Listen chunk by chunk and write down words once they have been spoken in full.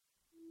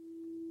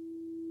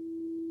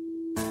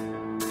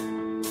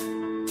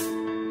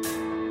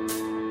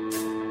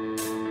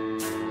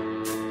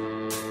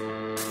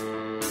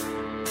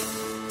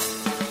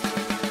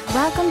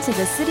Welcome to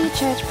the City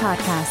Church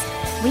Podcast.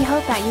 We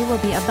hope that you will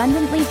be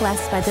abundantly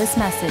blessed by this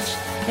message.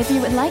 If you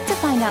would like to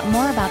find out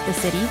more about the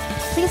city,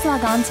 please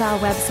log on to our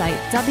website,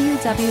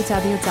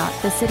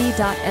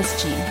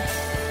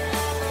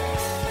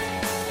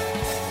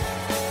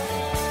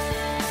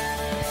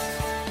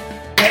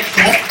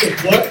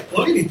 www.thecity.sg.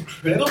 What an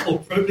incredible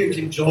privilege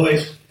and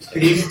joy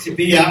it is to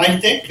be here.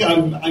 I think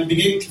I'm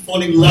beginning to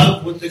fall in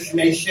love with this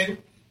nation.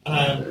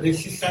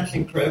 There's just such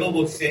an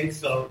incredible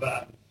sense of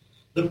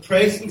the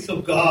presence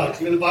of God.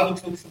 You know, the Bible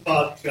talks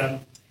about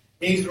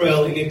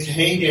Israel in its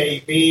heyday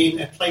being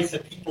a place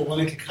that people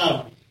wanted to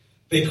come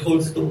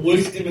because the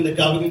wisdom and the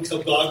governance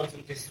of God was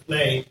on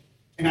display.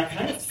 And I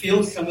kind of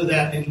feel some of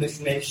that in this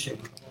nation.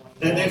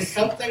 That there's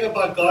something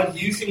about God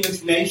using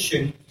this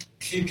nation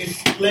to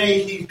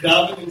display his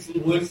governance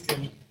and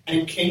wisdom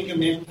and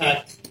kingdom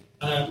impact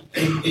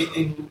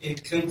in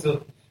terms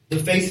of the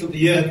face of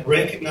the earth,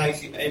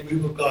 recognizing a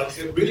move of God.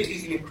 So it really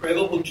is an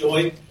incredible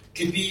joy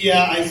to be here.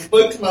 I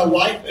spoke to my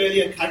wife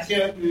earlier,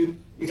 Katya, who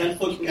is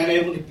unfortunately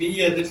unable to be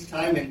here this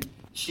time, and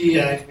she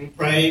has been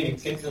praying and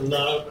sends her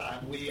love.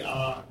 We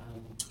are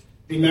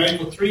been married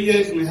for 3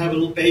 years, and we have a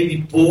little baby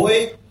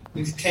boy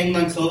who's 10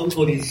 months old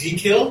called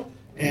Ezekiel.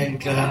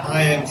 And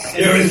I am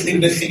seriously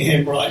missing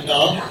him right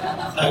now.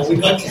 We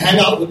got to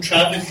hang out with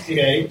Travis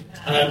today,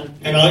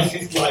 and I was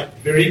just like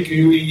very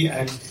gooey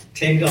and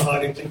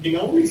tender-hearted, thinking,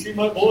 I want to see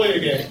my boy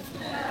again.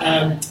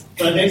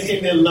 But they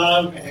send their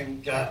love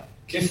and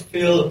just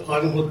feel a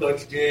part of what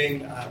God's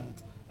doing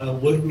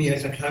with me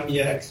as I come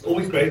here. It's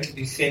always great to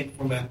be sent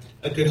from a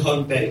good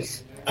home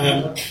base.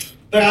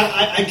 But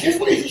I just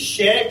wanted to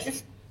share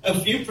just a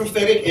few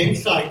prophetic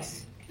insights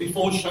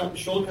before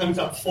Shawn comes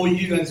up for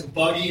you as a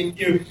body. If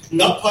you're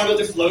not part of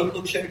this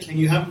local church and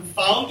you haven't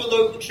found a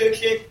local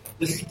church yet,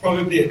 this is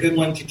probably a good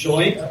one to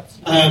join.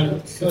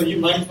 So you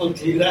might as well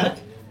do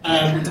that.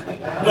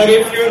 But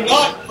if you're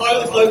not part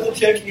of this local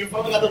church and you're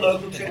from another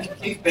local church,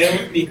 please bear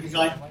with me because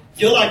I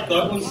feel like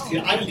God wants to.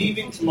 I'm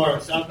leaving tomorrow,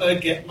 so I've got to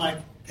get my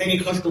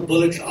Pentecostal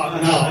bullets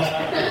out now.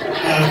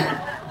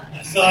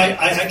 So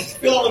I just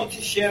feel I want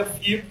to share a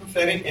few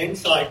prophetic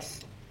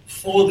insights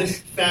for this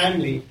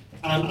family.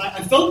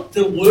 I felt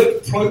the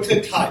word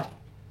prototype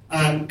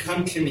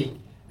come to me.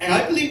 And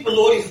I believe the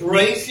Lord is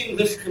raising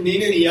this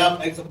community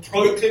up as a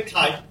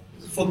prototype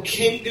for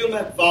kingdom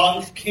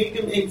advance,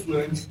 kingdom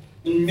influence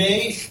in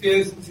many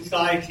spheres of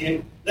society.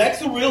 And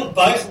that's a real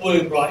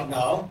buzzword right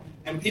now.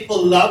 And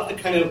people love the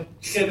kind of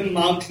seven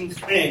mountains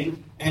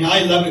thing. And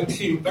I love it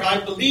too. But I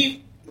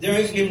believe there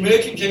is an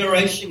emerging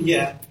generation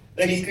here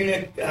that is going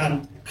to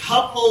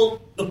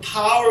couple the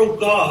power of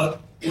God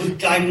with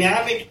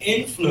dynamic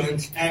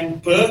influence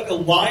and birth a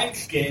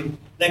wineskin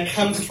that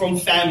comes from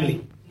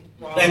family.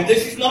 Wow. That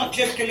this is not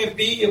just going to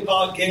be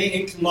about getting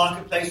into the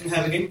marketplace and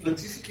having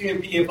influence. This is going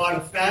to be about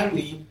a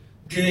family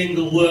doing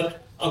the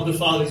work of the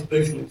Father's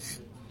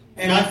business.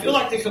 And I feel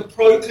like there's a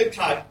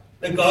prototype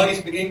that God is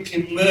beginning to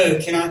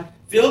emerge. And I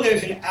feel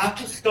there's an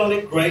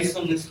apostolic grace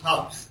on this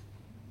house.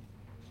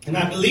 And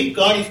I believe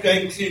God is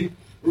going to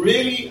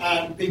really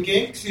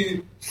begin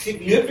to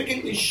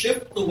significantly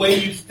shift the way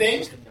you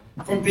think,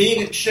 from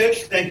being a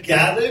church that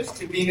gathers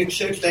to being a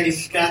church that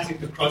is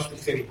scattered across the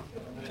city.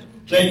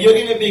 That you're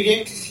going to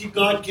begin to see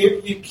God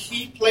give you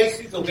key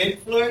places of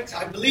influence.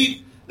 I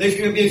believe there's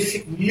going to be a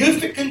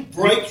significant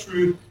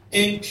breakthrough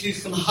into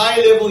some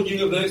high-level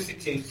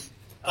universities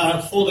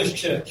for this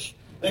church.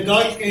 That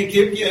God is going to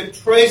give you a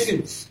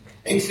presence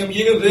in some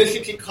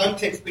university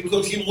context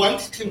because he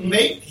wants to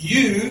make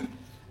you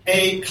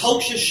a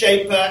culture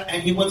shaper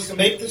and he wants to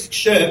make this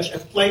church a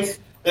place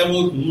that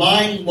will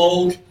mind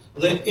mold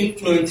the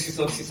influences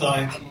of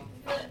society.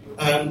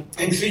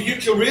 And so you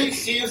can really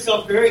see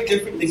yourself very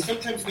differently.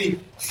 Sometimes we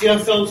see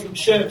ourselves in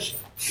church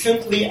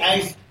simply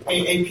as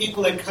a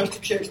people that come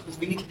to church because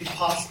we need to be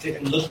pastored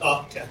and looked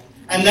after.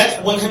 And that's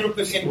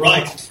 100%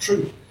 right. It's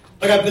true.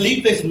 But I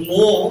believe there's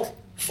more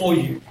for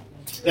you.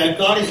 That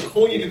God has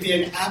called you to be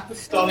an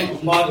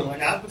apostolic model,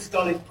 an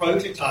apostolic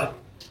prototype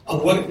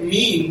of what it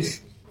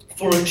means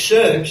for a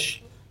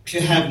church to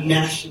have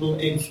national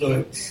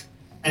influence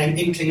and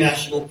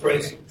international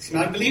presence. And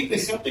I believe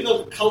there's something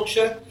of the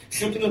culture,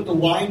 something of the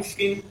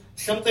wineskin,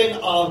 something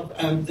of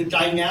the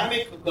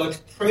dynamic of God's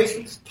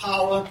presence,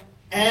 power,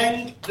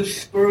 and the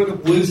spirit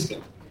of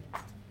wisdom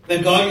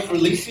that God is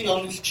releasing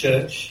on this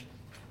church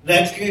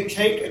that's going to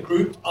take a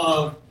group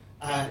of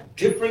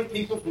different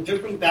people from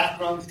different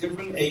backgrounds,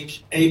 different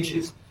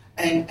ages,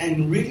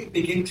 and really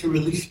begin to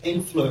release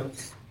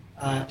influence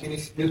in a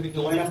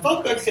significant way. And I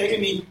felt God say to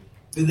me,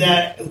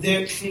 that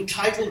there's some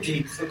title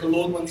deeds that the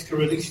Lord wants to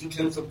release in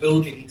terms of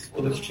buildings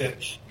for this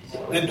church.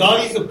 And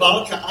God is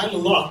about to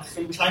unlock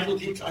some title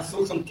deeds. I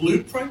saw some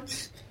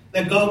blueprints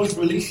that God was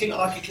releasing,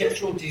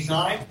 architectural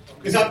design,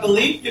 because I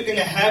believe you're going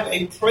to have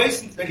a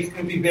presence that is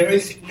going to be very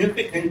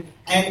significant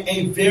and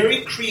a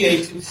very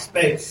creative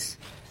space.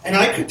 And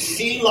I could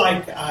see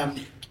like a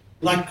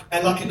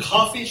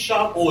coffee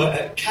shop or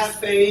a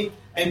cafe,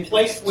 a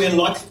place where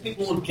lots of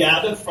people would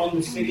gather from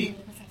the city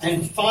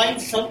and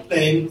find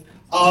something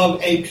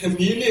of a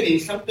community,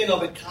 something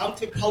of a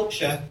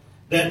counterculture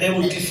that they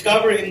will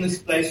discover in this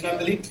place. And I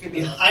believe it's going to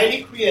be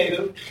highly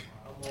creative,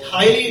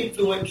 highly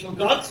influential.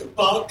 God's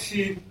about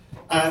to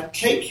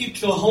take you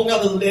to a whole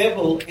other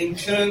level in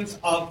terms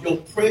of your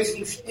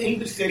presence in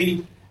the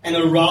city and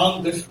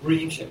around this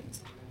region.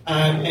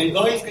 And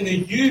God is going to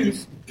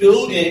use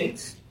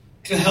buildings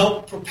to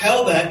help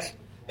propel that.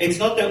 It's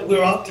not that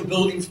we're after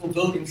buildings for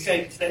building's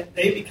sake. It's that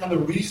they become a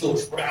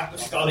resource for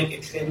apostolic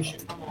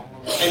extension.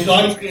 And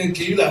God is going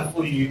to do that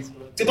for you.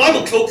 The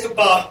Bible talks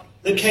about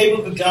the cave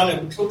of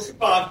Adullam. It talks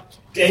about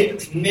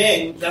David's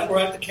men that were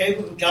at the cave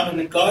of Adullam.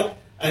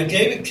 And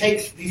David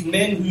takes these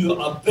men who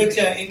are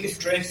bitter, in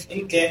distress,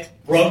 in debt,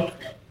 broke,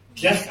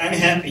 just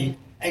unhappy,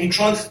 and he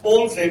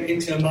transforms them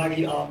into a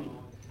mighty army.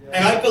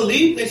 And I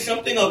believe there's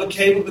something of a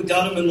cave of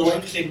Adullam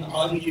anointing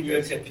on you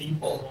as a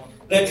people.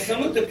 That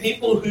some of the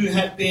people who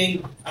have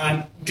been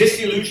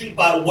disillusioned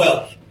by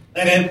wealth,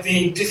 that have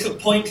been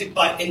disappointed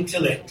by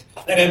intellect,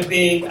 that have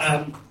been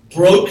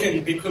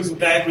broken because of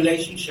bad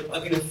relationship, are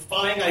going to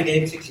find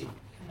identity.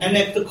 And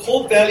that the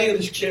core value of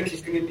this church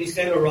is going to be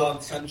set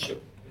around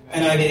sonship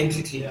and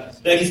identity.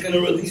 That is going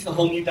to release a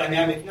whole new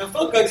dynamic. And I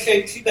felt God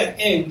say to that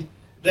end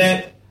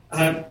that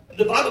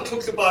the Bible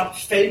talks about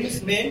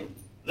famous men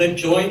that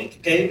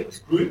joined David's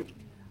group.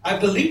 I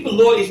believe the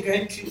Lord is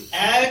going to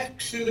add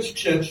to this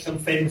church some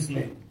famous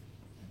men.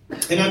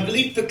 And I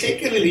believe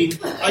particularly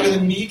out of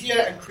the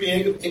media and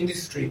creative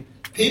industry,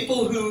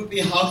 people who would be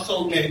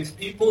household names,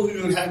 people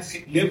who have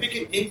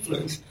significant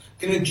influence,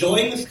 going to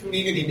join this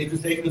community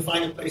because they're going to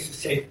find a place of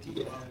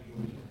safety.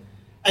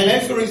 And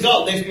as a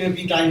result, there's going to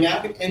be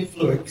dynamic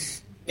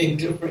influence in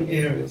different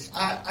areas.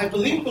 I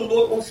believe the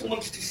Lord also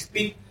wants to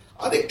speak.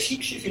 Are there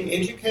teachers and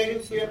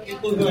educators here,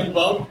 people who are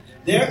involved?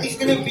 There is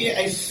going to be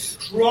a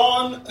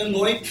strong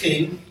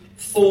anointing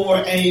for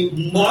a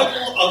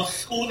model of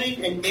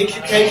schooling and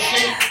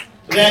education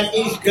that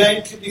is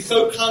going to be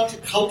so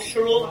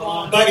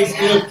countercultural, but it's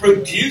going to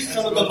produce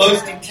some of the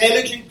most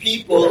intelligent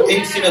people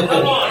in Singapore.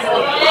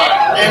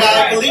 And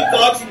I believe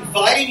God's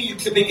inviting you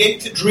to begin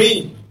to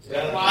dream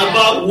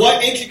about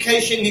what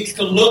education needs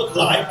to look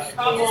like,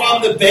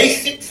 from the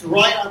basics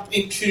right up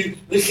into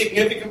the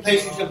significant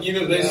places of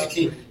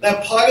university.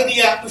 That part of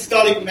the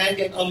apostolic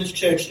mandate on this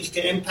church is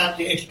to impact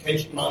the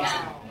education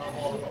mountain.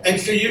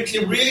 And so you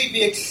can really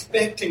be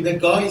expecting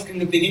that God is going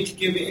to begin to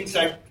give you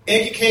insight.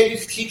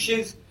 Educators,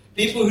 teachers,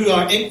 people who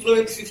are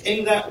influencers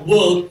in that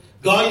world,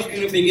 God is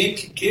going to begin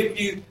to give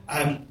you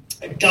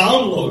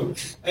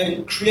downloads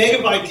and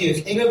creative ideas,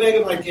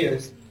 innovative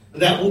ideas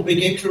that will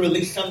begin to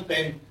release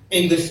something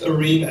in this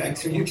arena. And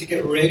so you need to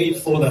get ready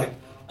for that.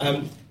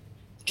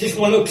 Just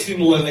one or two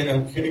more, and then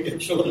I'm going to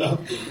get short up.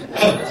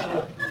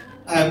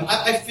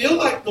 I feel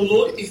like the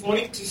Lord is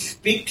wanting to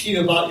speak to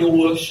you about your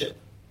worship.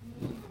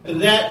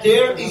 That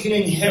there is an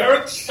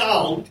inherent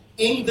sound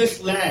in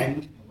this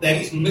land that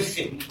is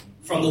missing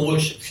from the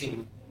worship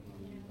scene.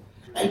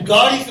 And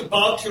God is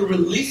about to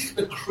release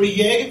the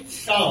creative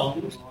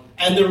sound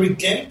and the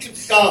redemptive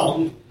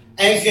sound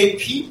as a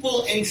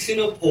people in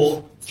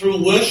Singapore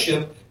through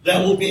worship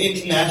that will be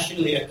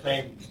internationally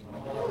acclaimed.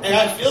 And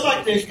I feel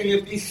like there's going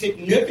to be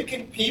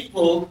significant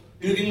people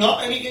who are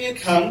not only going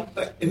to come,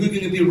 but who are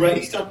going to be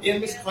raised up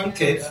in this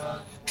context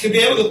to be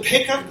able to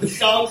pick up the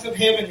sounds of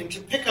heaven and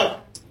to pick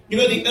up,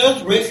 the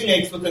earth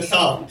resonates with the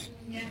sound.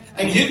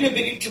 And you're going to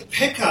begin to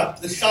pick up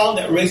the sound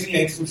that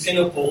resonates from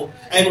Singapore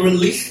and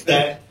release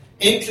that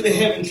into the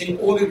heavens in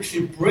order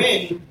to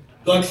bring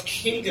God's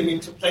kingdom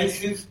into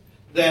places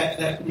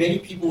that many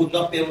people would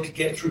not be able to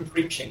get through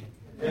preaching.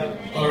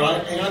 All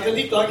right? And I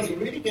believe God is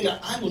really going to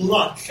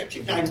unlock such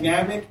a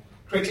dynamic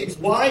creativity. It's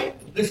why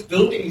this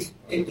building is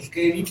going to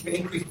need to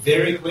increase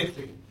very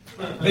quickly.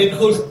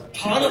 Because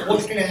part of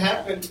what's going to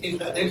happen is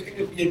that there's going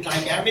to be a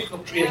dynamic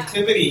of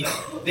creativity.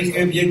 There's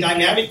going to be a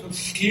dynamic of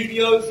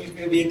studios. There's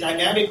going to be a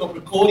dynamic of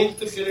recording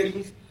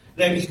facilities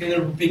that is going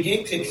to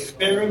begin to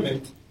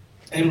experiment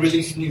and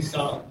release new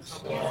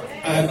sounds.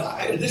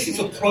 This is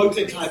a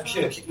prototype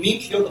church. It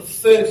means you're the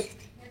first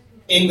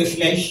in this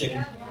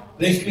nation.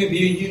 There's going to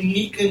be a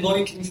unique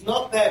anointing. It's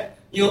not that,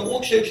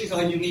 all churches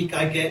are unique,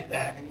 I get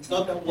that. And it's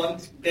not that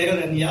one's better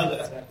than the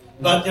other.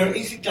 But there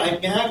is a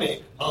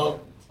dynamic of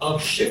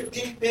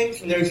shifting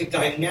things, and there is a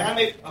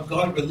dynamic of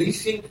God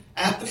releasing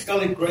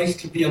apostolic grace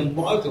to be a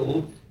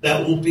model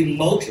that will be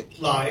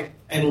multiplied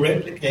and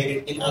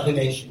replicated in other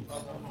nations.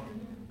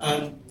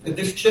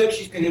 This church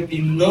is going to be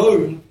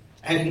known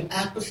as an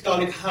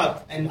apostolic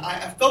hub. And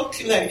I felt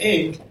to that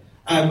end,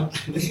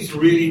 this is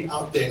really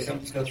out there, so I'm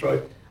just going to throw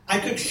it. I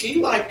could see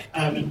like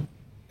a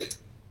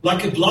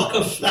block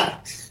of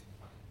flats,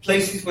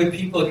 places where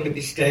people are going to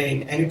be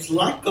staying. And it's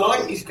like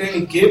God is going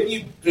to give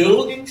you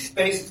building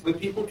spaces where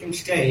people can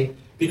stay,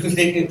 because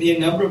there can be a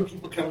number of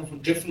people coming from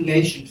different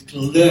nations to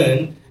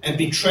learn and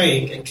be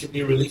trained and to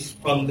be released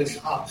from this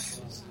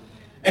house.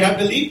 And I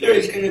believe there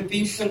is going to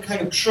be some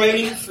kind of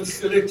training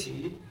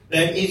facility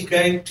that is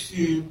going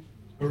to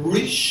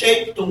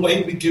reshape the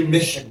way we do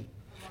mission.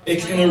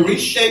 It's going to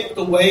reshape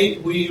the way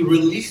we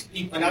release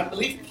people. And I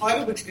believe part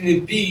of it's going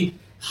to be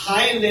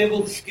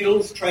high-level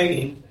skills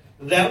training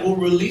that will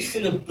release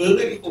an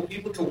ability for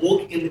people to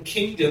walk in the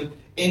kingdom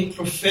in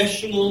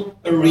professional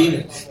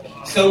arenas.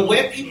 So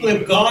where people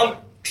have gone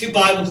to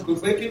Bible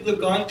schools, where people have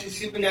gone to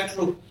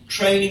supernatural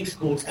training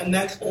schools, and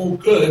that's all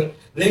good,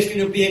 there's going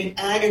to be an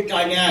added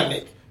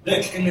dynamic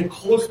that's going to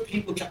cause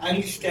people to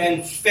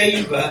understand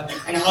favor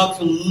and how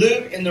to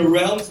live in the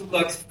realms of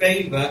God's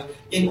favor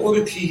in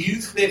order to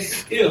use their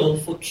skill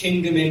for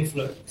kingdom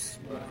influence.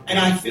 And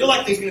I feel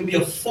like there's going to be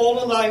a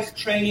formalized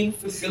training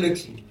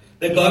facility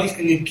that God is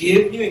going to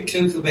give you in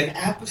terms of an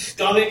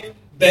apostolic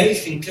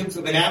base, in terms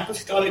of an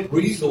apostolic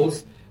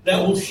resource that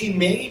will see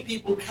many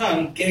people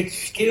come, get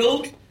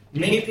skilled,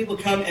 many people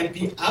come and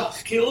be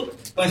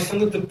upskilled by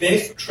some of the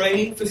best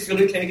training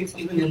facilitators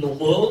even in the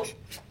world.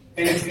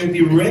 And it's going to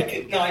be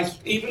recognized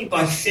even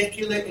by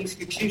secular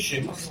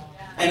institutions.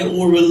 And it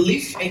will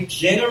release a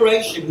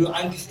generation who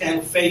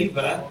understand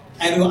favor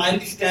and who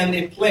understand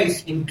their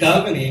place in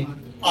governing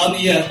on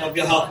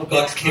behalf of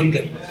God's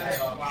kingdom.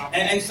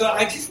 And so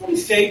I just want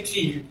to say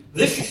to you,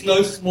 this is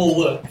no small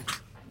work.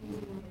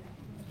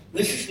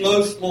 This is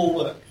no small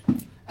work.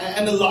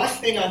 And the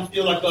last thing I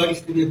feel like God is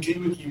going to do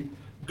with you,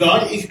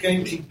 God is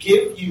going to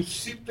give you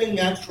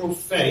supernatural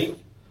faith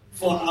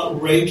for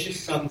outrageous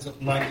sums of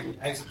money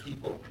as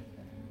people.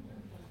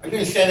 I'm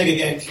going to say that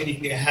again so you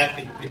can get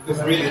happy, because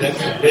really that's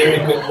a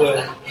very good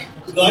word.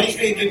 God is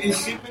going to give you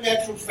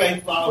supernatural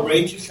faith for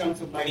outrageous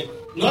sums of money,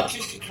 not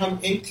just to come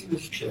into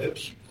this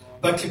church,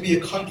 but to be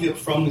a conduit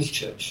from this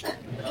church.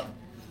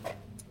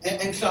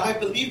 And so I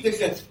believe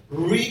there's a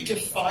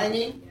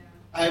redefining.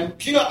 I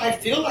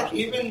feel like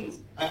even,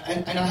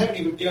 and I haven't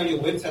even been on your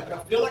website, but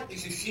I feel like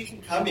there's a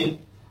season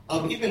coming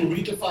of even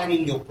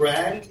redefining your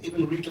brand,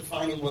 even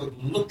redefining what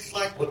it looks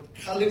like, what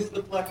the colors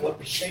look like, what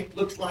the shape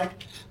looks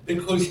like.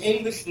 Because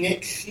in this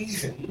next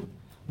season,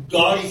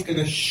 God is going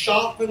to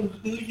sharpen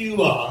who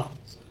you are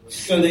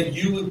so that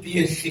you will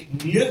be a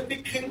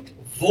significant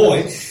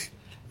voice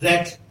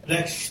that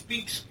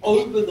speaks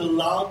over the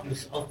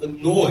loudness of the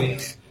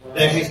noise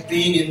that has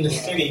been in the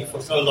city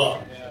for so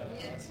long.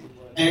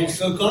 And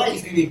so God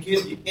is going to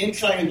give you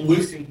insight and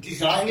wisdom.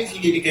 Designers, you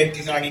need to get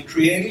designing.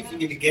 Creative, you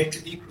need to get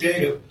to be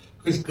creative,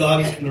 because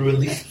God is going to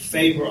release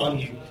favor on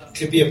you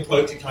to be a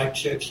prototype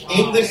church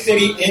in this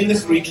city, in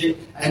this region,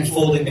 and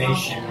for the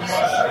nations.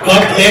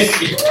 God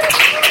bless you.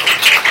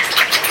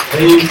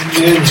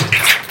 Amen.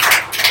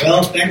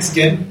 Well, thanks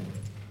again.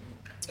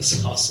 That's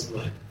an awesome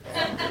word.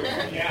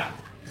 Yeah.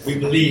 We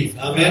believe.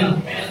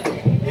 Amen.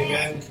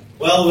 Amen.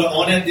 Well, we're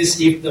honored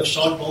this evening of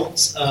Shawn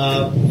Bolz.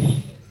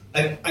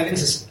 I think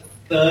it's the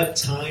third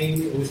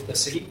time with the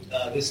city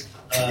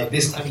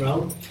this time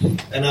around,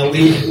 and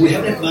we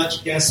haven't had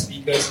much guest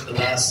speakers in the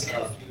last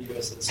few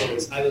years, and so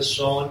it's either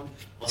Shawn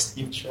or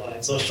Steve Choi.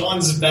 So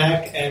Shawn's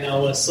back, and I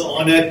was so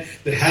honored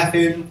to have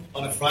him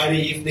on a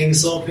Friday evening.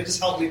 So please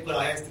help me put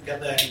our hands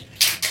together and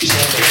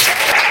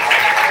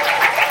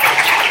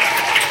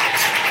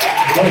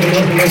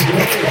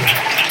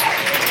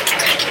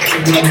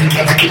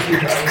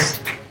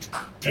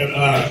And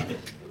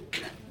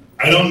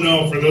I don't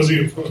know, for those of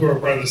you who are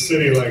part of the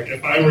city, like,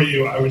 if I were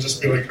you, I would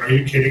just be like, are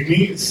you kidding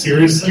me?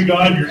 Seriously,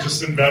 God? You're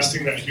just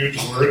investing that huge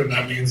word, and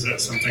that means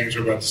that some things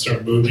are about to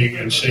start moving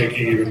and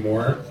shaking even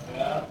more.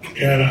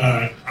 And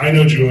I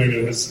know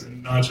Julian is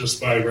not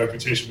just by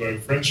reputation, but by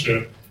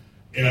friendship,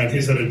 and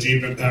he's had a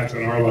deep impact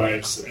on our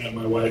lives, and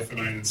my wife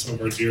and I and some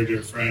of our dear,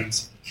 dear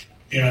friends.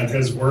 And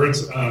his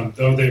words,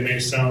 though they may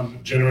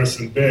sound generous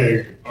and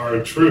big,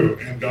 are true,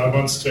 and God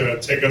wants to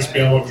take us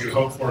beyond what we could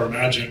hope for or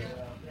imagine.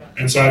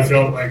 And so I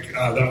felt like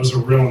that was a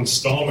real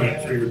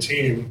installment for your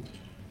team.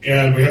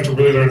 And we have to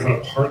really learn how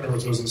to partner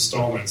with those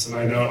installments. And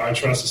I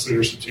trust this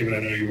leadership team, and I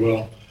know you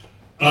will.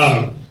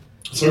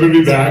 So we're going to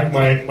be back.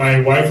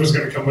 My wife was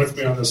going to come with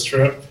me on this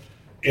trip.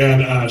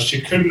 And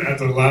she couldn't at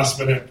the last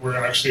minute. We're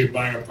actually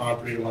buying a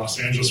property in Los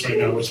Angeles right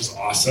now, which is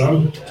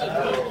awesome.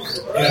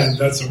 And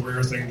that's a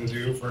rare thing to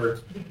do for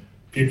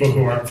people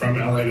who aren't from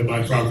LA to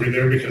buy property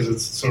there, because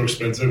it's so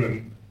expensive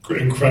and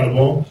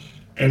incredible.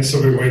 And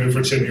so we waited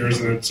for 10 years,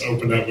 and it's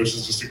opened up, which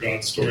is just a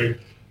God story.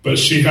 But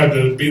she had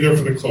to be there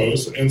for the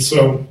close. And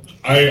so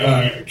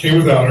I came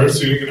without her,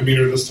 so you're going to meet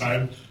her this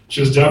time.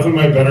 She's definitely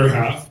my better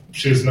half.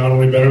 She's not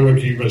only better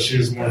looking, but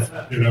she's more,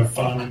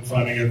 fun and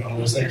funny and all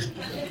those things.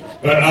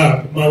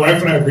 But my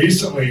wife and I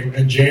recently,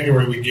 in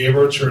January, we gave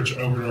our church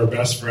over to our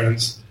best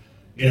friends.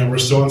 And we're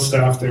still on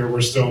staff there.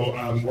 We're still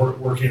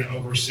working and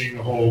overseeing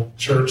the whole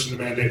church and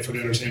the mandate for the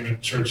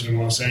entertainment church in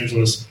Los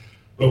Angeles.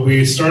 But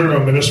we started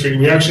our ministry.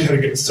 We actually had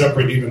to get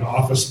separate even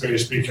office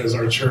space because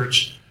our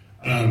church,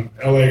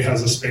 LA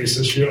has a space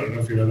issue. I don't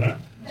know if you know that.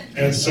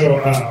 And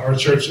so our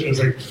church is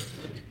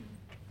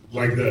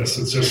like this.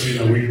 It's just,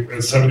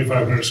 it's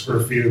 7,500 square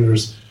feet, and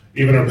there's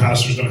even our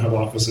pastors don't have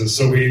offices.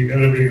 So we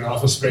ended up getting an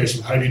office space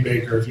with Heidi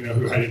Baker, if you know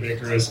who Heidi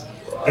Baker is.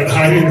 And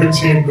Heidi and her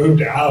team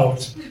moved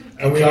out,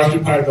 and we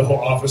occupied the whole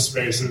office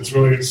space, and it's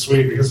really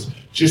sweet because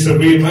she said,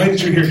 we invited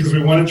you here because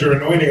we wanted your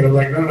anointing. And I'm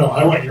like, no,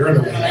 I want your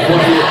anointing. I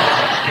want you.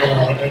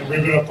 And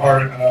we've been a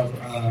part of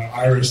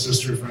Ira's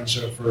sister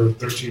friendship for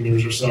 13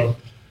 years or so.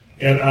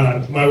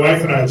 And my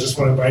wife and I just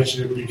want to invite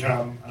you to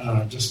become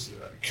just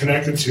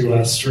connected to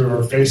us through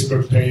our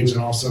Facebook page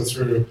and also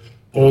through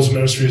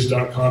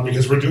bolzministries.com,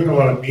 because we're doing a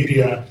lot of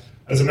media.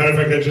 As a matter of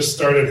fact, I just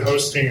started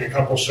hosting a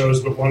couple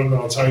shows, but one of them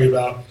I'll tell you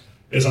about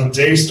is on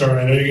Daystar.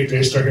 I know you get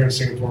Daystar here in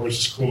Singapore, which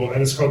is cool,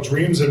 and it's called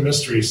Dreams and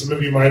Mystery. Some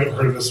of you might have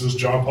heard of this. It was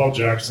John Paul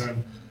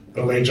Jackson,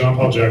 the late John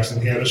Paul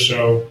Jackson. He had a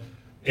show,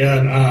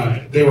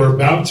 and they were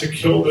about to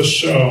kill the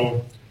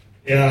show,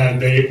 and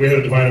we had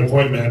a divine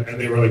appointment, and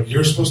they were like,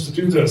 "You're supposed to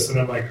do this," and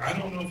I'm like, "I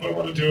don't know if I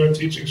want to do a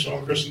teaching show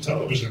on Christian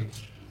television."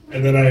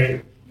 And then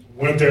I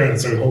went there, and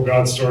it's a whole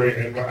God story,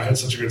 and I had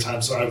such a good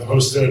time. So I've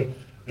hosted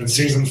in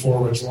season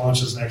 4, which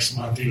launches next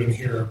month, even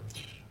here.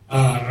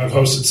 I've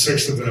hosted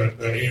 6 of the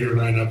 8 or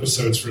 9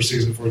 episodes for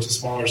season 4. It's a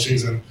smaller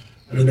season,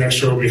 and the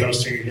next year we'll be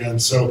hosting again.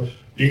 So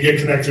you can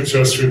get connected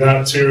to us through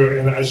that too.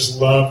 And I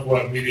just love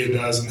what media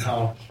does and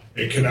how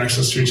it connects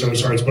us to each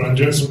other's hearts. But I'm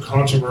doing some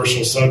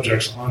controversial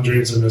subjects on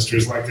Dreams and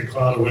Mysteries, like the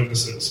cloud of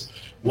witnesses.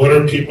 What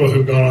are people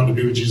who've gone on to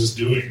be with Jesus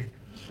doing?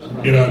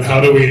 You know, and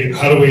how do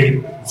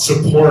we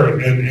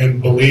support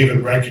and believe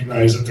and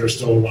recognize that they're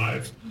still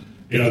alive?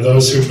 You know,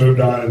 those who moved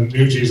on and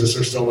knew Jesus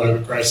are still alive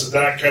in Christ. So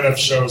that kind of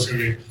show is going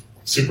to be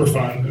super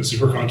fun and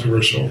super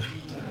controversial.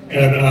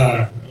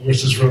 And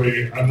which is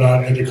really, I'm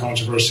not into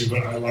controversy, but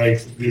I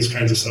like these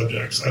kinds of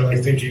subjects. I like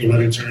thinking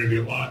about eternity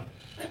a lot.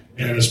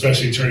 And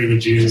especially eternity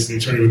with Jesus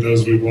and eternity with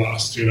those we've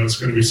lost. You know, it's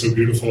going to be so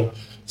beautiful.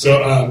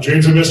 So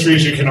Dreams and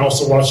Mysteries, you can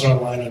also watch it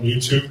online on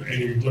YouTube, and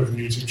you can look at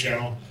the YouTube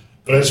channel.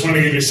 But I just want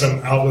to give you some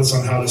outlets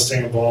on how to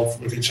stay involved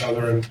with each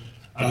other. And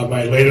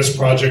my latest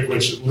project,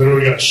 which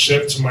literally got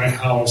shipped to my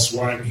house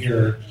while I'm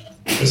here,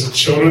 is a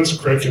children's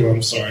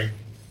curriculum,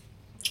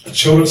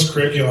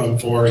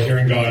 for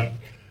hearing God.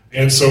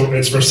 And so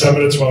it's for 7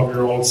 to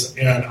 12-year-olds.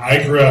 And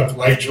I grew up,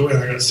 like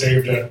Julian, I got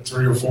saved at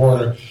 3 or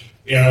 4.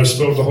 And I was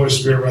filled with the Holy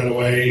Spirit right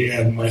away.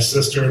 And my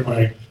sister and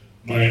my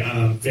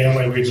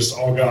family, we just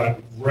all got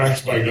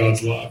wrecked by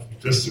God's love.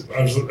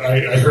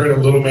 I heard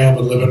a little man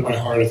would live in my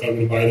heart if I would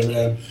invite him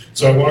in.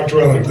 So I walked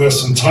around like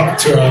this and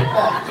talked to him.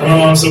 And my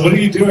mom said, "What are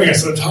you doing?" I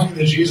said, "I'm talking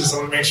to Jesus. I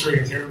want to make sure he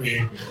can hear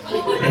me."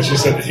 And she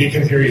said, "He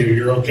can hear you.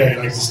 You're okay.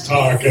 Like, just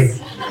talk." And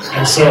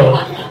so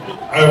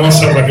I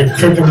almost had like a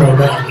crick in my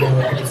neck, you know,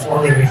 like a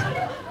deformity.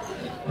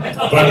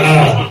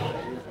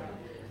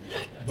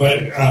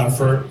 But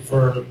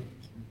for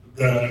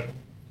the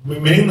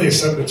mainly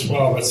 7 to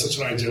 12, it's such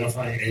an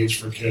identifying age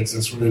for kids.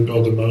 It's where they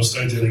build the most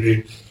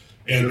identity.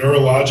 And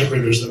neurologically,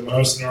 there's the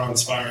most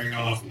neurons firing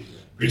off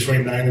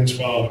between 9 and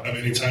 12 of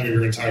any time of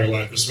your entire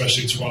life,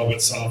 especially 12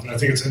 itself. And I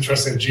think it's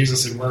interesting that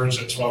Jesus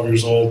emerged at 12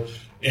 years old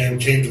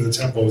and came to the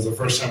temple. It was the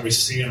first time we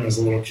see him as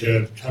a little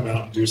kid come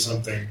out and do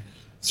something,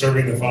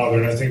 serving the Father.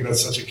 And I think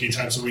that's such a key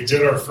time. So we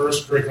did our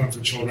first curriculum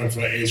for children for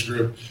that age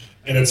group,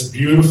 and it's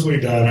beautifully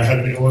done. I had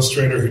an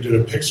illustrator who did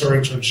a Pixar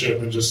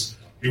internship and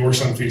he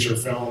works on feature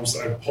films.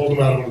 I pulled him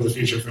out of one of the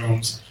feature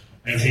films,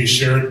 and he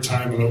shared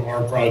time with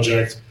our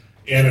project.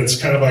 And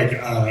it's kind of like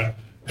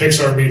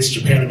Pixar meets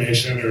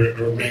Japanimation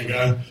or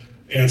manga.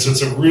 And so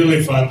it's a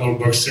really fun little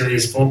book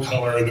series, full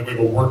color. And then we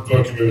have a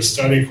workbook and we have a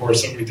study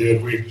course that we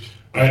did.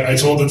 I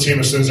told the team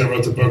as soon as I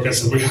wrote the book, I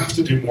said, we have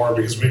to do more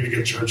because we need to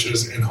get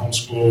churches and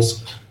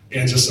homeschools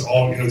and just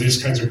all, you know,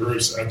 these kinds of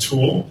groups a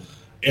tool.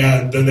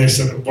 And then they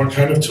said, what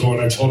kind of tool?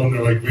 And I told them,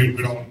 they're like, we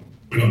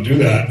don't do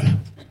that.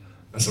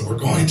 I said, we're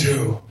going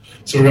to.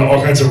 So we got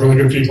all kinds of really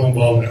good people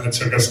involved, and it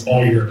took us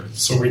all year.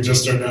 So we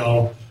just are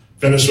now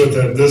finished with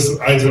it.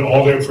 I did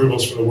all the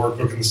approvals for the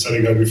workbook and the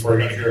study guide before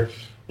I got here.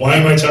 Why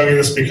am I telling you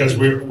this? Because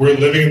we're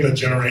living in the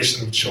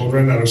generation of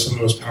children that are some of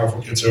the most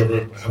powerful kids who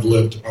ever have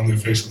lived on the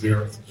face of the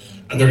earth.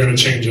 And they're going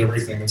to change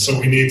everything. And so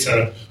we need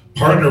to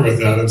partner with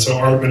that. And so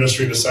our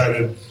ministry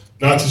decided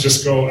not to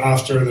just go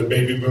after the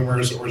baby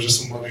boomers or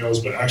just the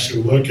millennials, but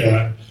actually look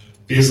at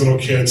these little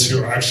kids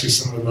who are actually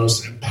some of the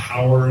most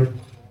empowered,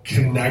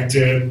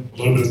 connected, a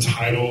little bit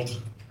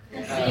entitled,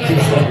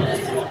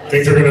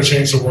 think they're going to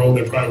change the world.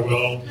 They probably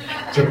will,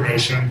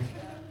 generation.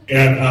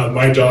 And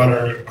my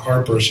daughter,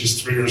 Harper,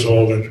 she's 3 years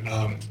old,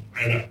 and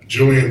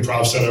Julian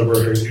prophesied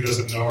over her. He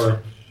doesn't know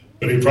her,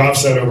 but he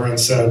prophesied over her and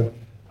said,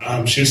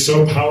 she's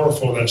so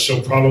powerful that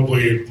she'll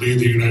probably lead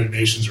the United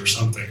Nations or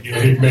something. You know,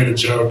 he made a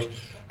joke,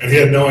 and he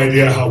had no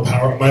idea how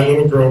powerful. My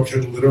little girl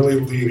can literally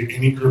lead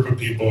any group of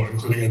people,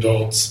 including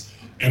adults,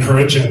 and her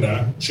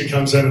agenda. She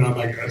comes in, and I'm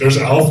like, there's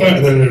Alpha,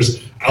 and then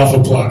there's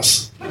Alpha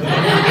Plus.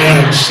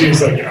 And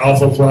she's like,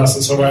 Alpha Plus.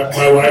 And so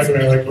my wife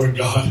and I are like going,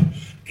 God,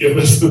 give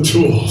us the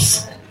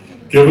tools.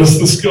 Give us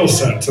the skill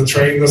set to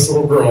train this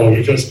little girl.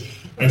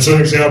 And so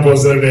an example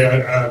is the other day,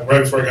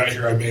 right before I got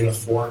here, I made a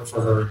fort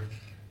for her.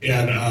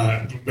 And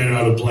made it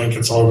out of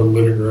blankets all over the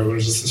living room. It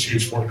was just this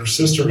huge fort. And her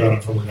sister got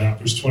up from her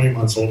nap, who's 20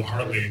 months old,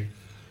 Hartley.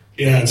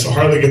 And so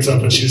Hartley gets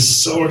up, and she's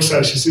so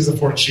excited. She sees the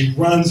fort. She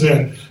runs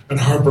in, and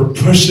Harper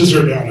pushes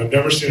her down. I've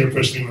never seen her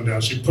push anyone down.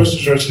 She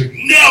pushes her, and she's like,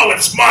 no,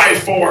 it's my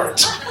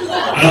fort.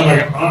 And I'm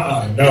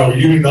like, no,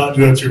 you do not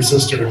do that to your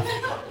sister.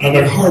 And I'm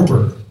like,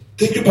 Harper,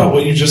 think about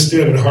what you just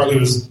did. And Hartley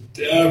was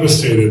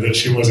devastated that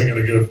she wasn't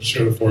going to get a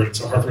share of the fort.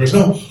 So Harper goes,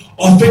 no,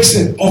 I'll fix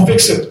it. I'll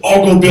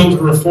go build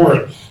her a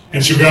fort.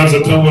 And she grabs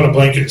a pillow and a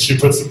blanket, and she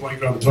puts the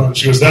blanket on the pillow, and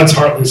she goes, that's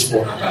Hartley's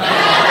fort.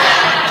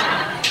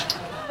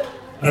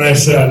 And I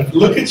said,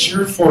 look at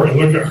your fort and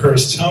look at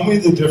hers. Tell me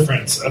the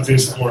difference of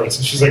these forts.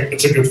 And she's like,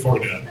 it's a good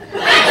fort, Dad.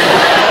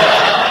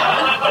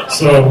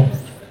 So,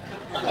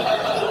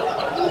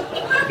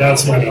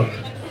 that's my daughter.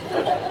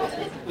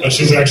 But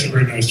she's actually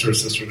very nice to her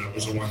sister. That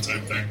was a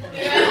one-time thing.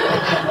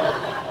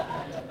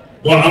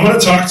 Well, I'm going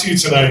to talk to you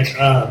tonight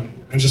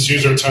and just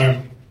use our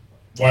time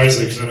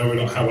wisely, because I know we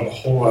don't have a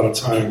whole lot of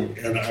time,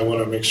 and I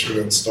want to make sure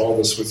to install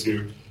this with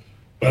you.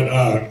 But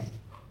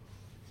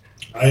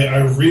I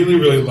really,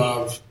 really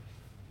love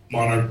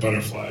monarch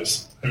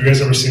butterflies. Have you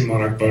guys ever seen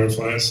monarch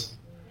butterflies?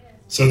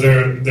 So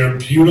they're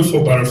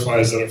beautiful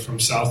butterflies that are from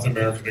South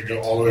America that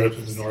go all the way up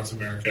into North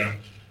America.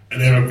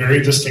 And they have a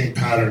very distinct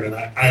pattern. And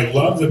I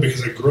love them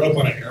because I grew up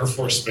on an Air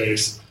Force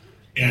base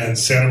in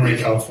Santa Maria,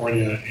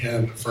 California.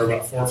 And for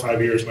about 4 or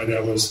 5 years, my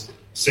dad was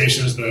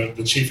stationed as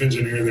the chief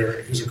engineer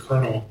there. He was a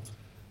colonel.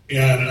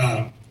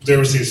 And there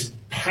was these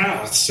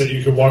paths that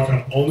you could walk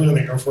on only on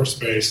the Air Force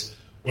base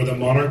where the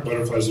monarch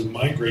butterflies would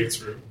migrate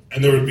through.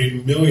 And there would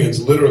be millions,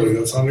 literally,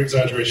 that's not an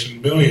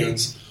exaggeration,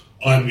 millions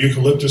on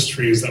eucalyptus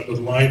trees that would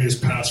line these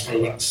paths for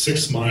about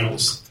 6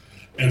 miles.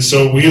 And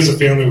so we as a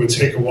family would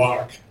take a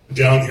walk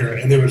down here,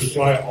 and they would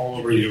fly all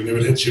over you, and they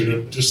would hit you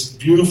to just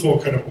beautiful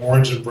kind of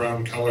orange and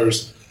brown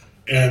colors.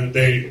 And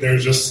they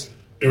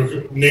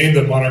were named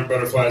the monarch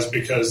butterflies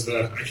because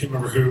I can't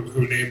remember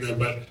who named them,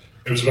 but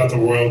it was about the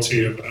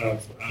royalty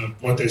of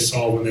what they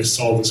saw when they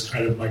saw this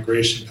kind of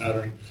migration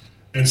pattern.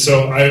 And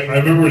so I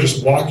remember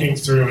just walking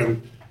through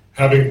and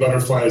having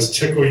butterflies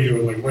tickle you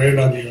and like land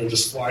on you and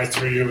just fly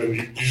through you, and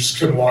you just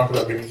couldn't walk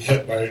without getting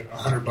hit by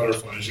 100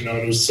 butterflies, and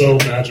it was so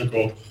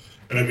magical.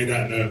 And I mean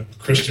that in a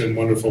Christian,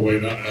 wonderful way,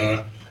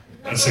 not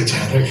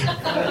satanic.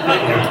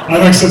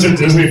 I'm like such a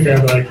Disney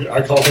fan that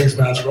I call things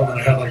magical, and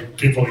I had like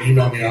people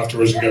email me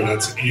afterwards and go,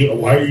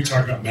 why are you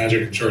talking about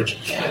magic in church?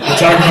 We're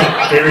talking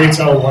about fairy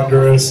tale,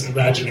 wondrous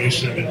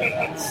imagination,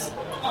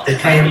 the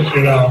kind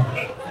of,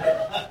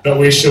 that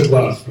we should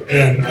love.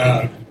 And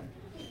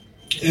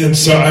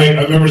so I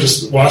remember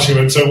just watching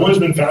it. So it would have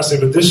been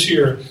fascinating. But this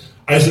year,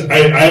 I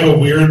have a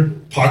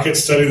weird pocket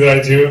study that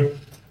I do,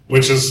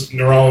 which is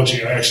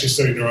neurology. I actually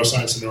study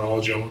neuroscience and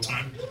neurology all the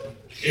time.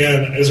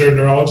 And is there a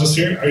neurologist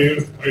here? Are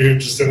you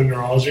interested in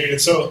neurology?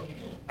 And so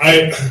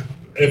I'm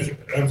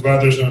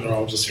glad there's no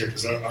neurologist here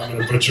because I'm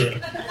going to butcher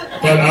it.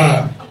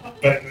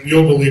 But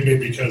you'll believe me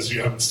because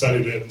you haven't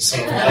studied it. And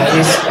so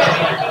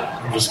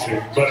I'm just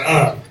kidding.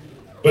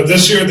 But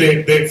this year,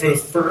 they for the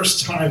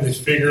first time, they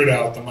figured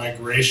out the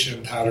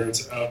migration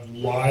patterns of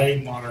why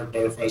monarch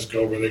butterflies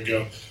go where they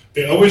go.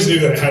 They always knew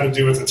that it had to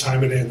do with the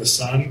time of day and the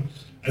sun,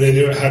 and they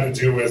knew it had to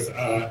do with,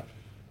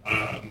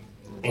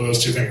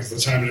 those two things, the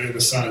time of day and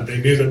the sun. They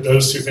knew that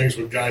those two things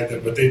would guide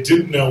them, but they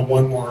didn't know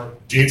one more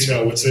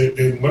detail, which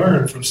they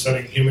learned from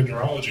studying human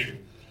neurology,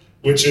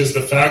 which is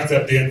the fact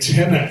that the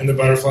antenna in the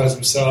butterflies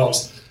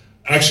themselves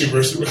actually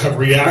have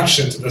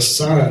reaction to the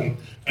sun,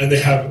 and they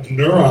have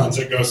neurons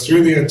that go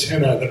through the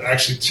antenna that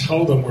actually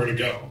tell them where to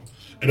go.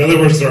 In other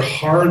words, they're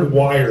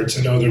hardwired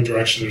to know their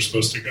direction they're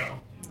supposed to go.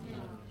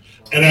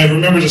 And I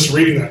remember just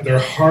reading that. They're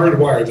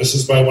hardwired. This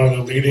is by one of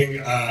the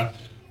leading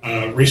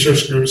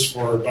research groups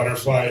for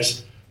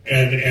butterflies,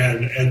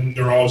 and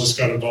neurologists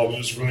got involved. It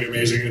was really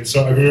amazing. And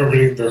so I remember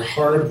reading they're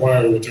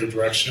hardwired with their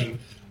direction.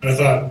 And I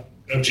thought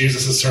of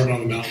Jesus' Sermon on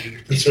the Mount.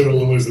 Consider the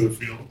lilies of the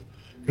field.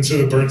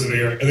 Consider the birds of the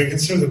air. And then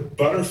consider the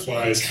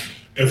butterflies.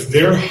 If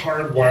they're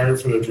hardwired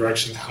for the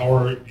direction, how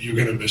are you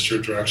going to miss your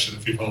direction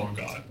if you follow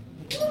God?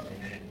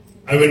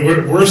 I mean,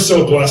 we're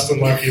so blessed and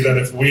lucky that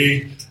if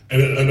we,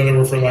 and another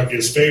word for lucky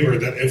is favor,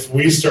 that if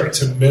we start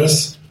to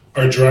miss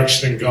our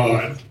direction in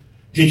God,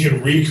 He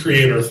can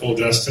recreate our full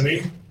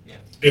destiny.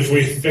 If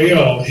we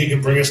fail, He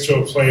can bring us to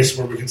a place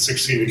where we can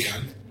succeed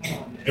again.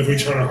 If we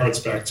turn our hearts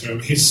back to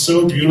Him. He's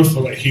so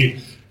beautiful that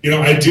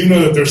I do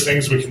know that there's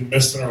things we can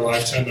miss in our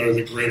lifetime that are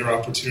the greater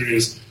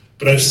opportunities.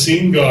 But I've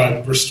seen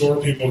God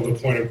restore people to the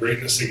point of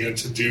greatness again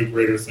to do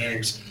greater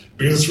things.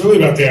 Because it's really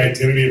about the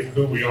identity of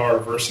who we are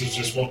versus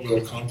just what we'll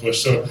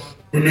accomplish. So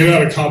we may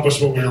not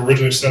accomplish what we were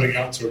originally setting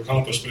out to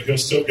accomplish, but He'll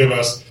still give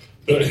us,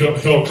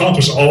 He'll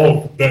accomplish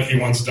all that He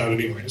wants done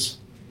anyways,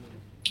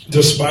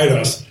 despite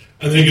us.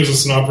 And then He gives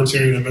us an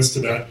opportunity in the midst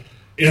of that.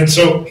 And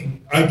so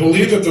I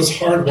believe that this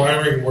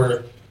hardwiring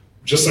where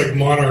just like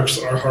monarchs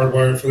are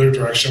hardwired for their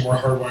direction, we're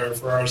hardwired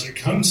for ours, it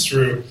comes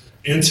through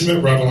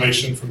intimate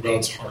revelation from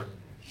God's heart.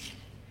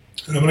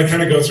 And I'm going to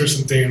kind of go through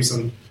some themes,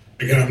 and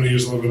again, I'm going to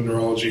use a little bit of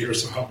neurology here,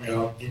 so help me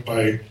out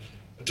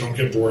don't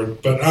get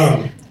bored. But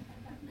 1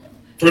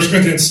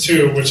 Corinthians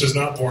 2, which is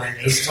not boring,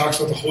 talks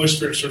about the Holy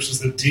Spirit searches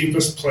the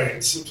deepest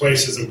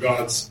places of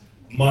God's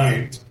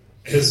mind,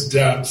 His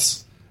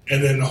depths,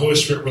 and then the Holy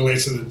Spirit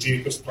relates to the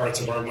deepest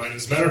parts of our mind.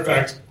 As a matter of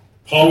fact,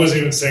 Paul was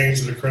even saying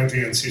to the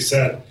Corinthians, he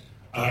said,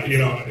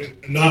 not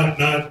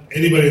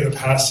anybody in the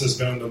past has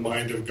known the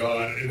mind of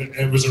God. And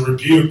it was a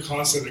rebuke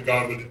constantly that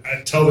God would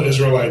tell the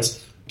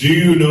Israelites, do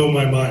you know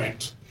my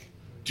mind?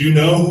 Do you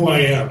know who I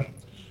am?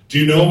 Do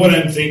you know what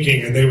I'm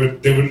thinking? And they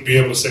wouldn't be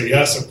able to say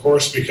yes, of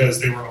course,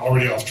 because they were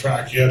already off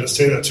track. You had to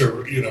say that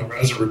to,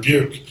 as a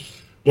rebuke.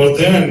 Well,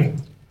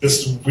 then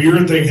this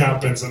weird thing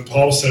happens, and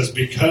Paul says,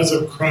 because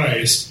of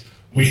Christ,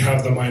 we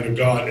have the mind of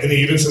God. And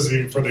he even says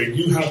even further,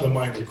 you have the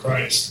mind of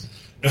Christ.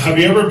 Now, have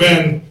you ever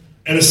been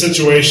in a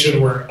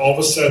situation where all of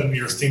a sudden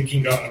your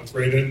thinking got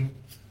upgraded?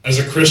 As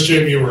a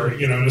Christian, you were,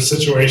 in a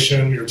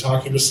situation, you're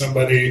talking to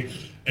somebody,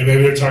 and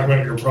maybe they're talking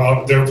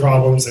about their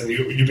problems, and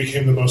you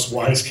became the most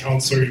wise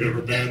counselor you've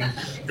ever been.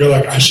 You're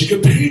like, I should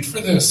get paid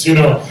for this,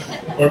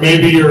 Or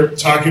maybe you're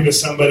talking to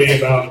somebody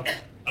about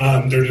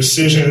their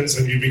decisions,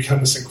 and you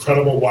become this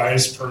incredible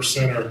wise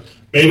person. Or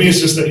maybe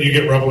it's just that you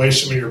get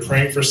revelation when you're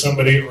praying for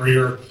somebody, or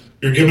you're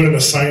given an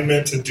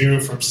assignment to do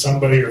from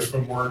somebody or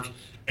from work,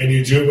 and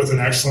you do it with an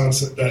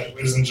excellence that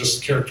isn't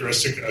just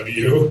characteristic of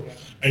you.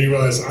 And you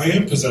realize, I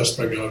am possessed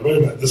by God. Wait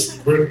a minute, this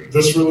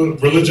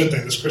religion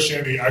thing, this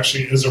Christianity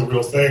actually is a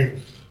real thing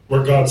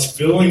where God's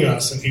filling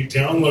us and he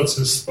downloads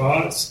his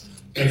thoughts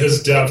and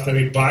his depth and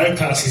he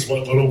bypasses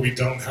what little we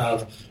don't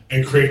have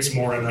and creates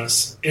more in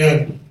us.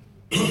 And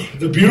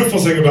the beautiful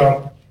thing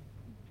about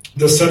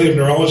the study of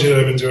neurology that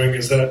I've been doing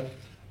is that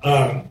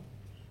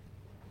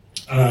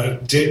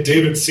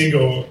David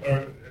Siegel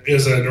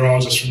is a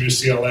neurologist from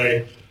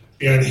UCLA.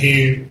 And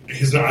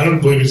he's not, I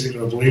don't believe he's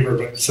even a believer,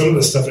 but some of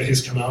the stuff that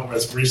he's come out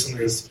with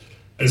recently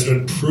has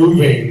been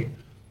proving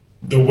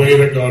the way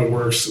that God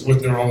works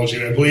with neurology.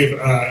 And I believe,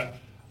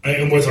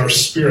 and with our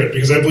spirit,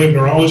 because I believe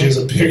neurology is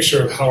a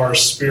picture of how our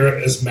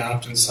spirit is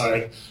mapped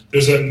inside.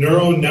 There's a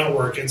neural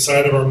network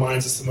inside of our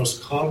minds. It's the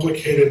most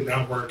complicated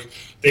network.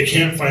 They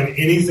can't find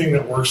anything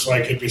that works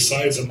like it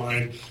besides a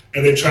mind.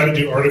 And they try to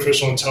do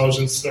artificial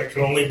intelligence that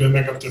can only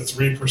mimic up to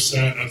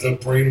 3% of the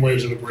brain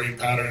waves or the brain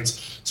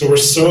patterns. So we're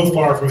so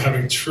far from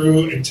having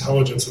true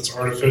intelligence that's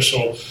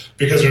artificial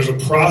because there's a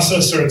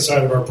processor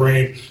inside of our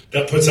brain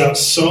that puts out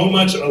so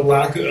much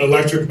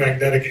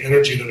electromagnetic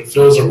energy that it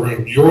fills a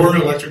room. Your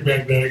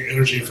electromagnetic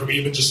energy from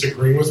even just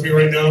agreeing with me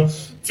right now,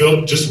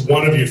 just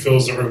one of you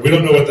fills the room. We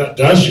don't know what that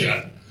does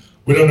yet.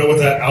 We don't know what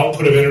that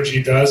output of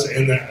energy does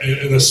in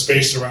the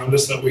space around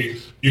us that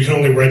you can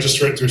only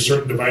register it through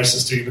certain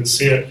devices to even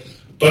see it.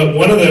 But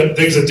one of the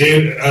things that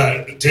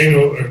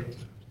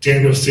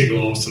Daniel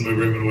Siegel, all of a sudden my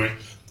brain went away,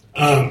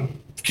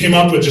 came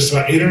up with just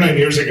about 8 or 9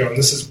 years ago, and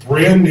this is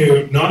brand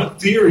new, not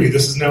theory,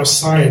 this is now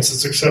science,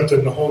 it's accepted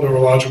in the whole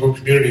neurological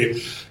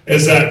community,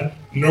 is that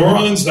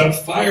neurons that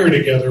fire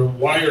together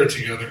wire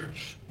together.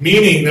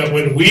 Meaning that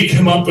when we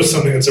come up with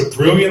something that's a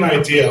brilliant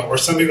idea or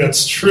something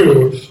that's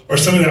true or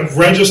something that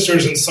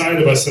registers inside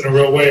of us in a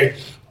real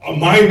way,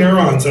 my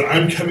neurons that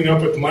I'm coming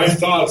up with, my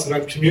thoughts that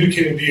I'm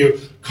communicating to you,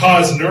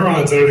 cause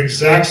neurons that are the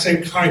exact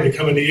same kind to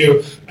come into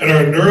you. And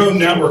our neural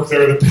network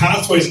there, the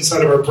pathways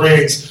inside of our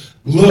brains,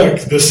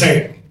 look the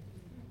same.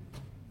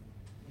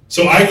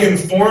 So I can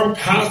form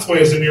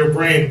pathways in your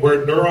brain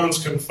where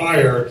neurons can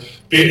fire. And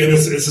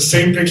it's the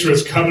same picture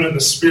as covenant in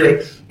the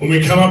spirit. When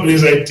we come up with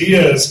these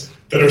ideas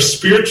that are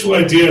spiritual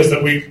ideas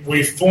that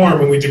we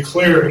form and we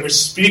declare and we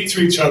speak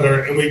to each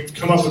other and we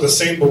come up with the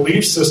same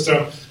belief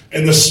system,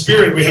 in the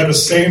spirit we have the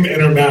same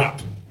inner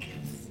map.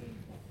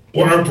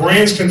 Or our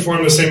brains can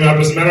form the same map.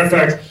 As a matter of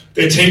fact,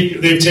 they've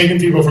taken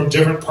people from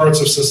different parts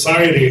of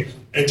society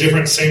and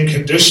different same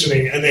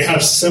conditioning, and they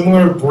have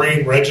similar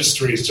brain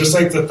registries. Just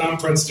like the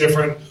thumbprint's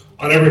different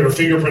on or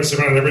fingerprint's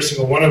different on every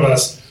single one of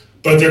us,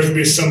 but there can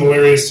be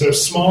similarities to a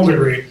small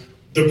degree.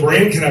 The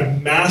brain can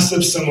have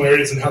massive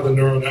similarities in how the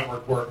neural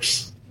network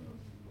works.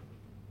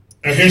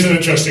 Now, here's an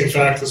interesting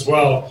fact as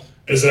well,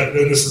 is that,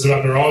 and this is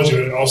about neurology,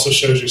 but it also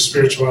shows you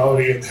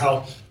spirituality and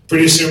how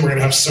pretty soon we're going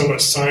to have so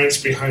much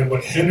science behind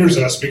what hinders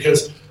us,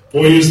 because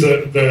we'll use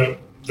the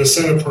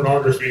sin of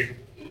pornography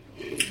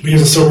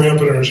because it's so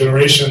rampant in our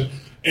generation.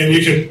 And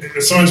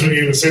sometimes when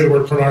you even say the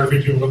word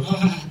pornography, people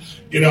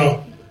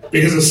go,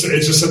 because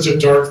it's just such a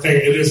dark thing.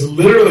 It is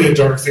literally a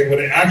dark thing.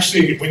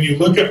 When you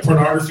look at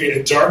pornography,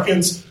 it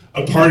darkens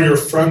a part of your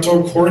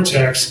frontal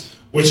cortex,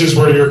 which is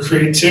where your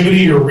creativity,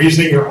 your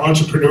reasoning, your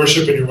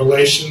entrepreneurship, and your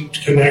relation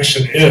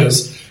connection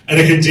is. And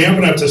it can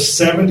dampen up to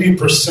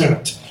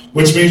 70%,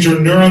 which means your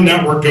neural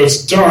network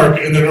goes dark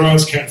and the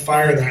neurons can't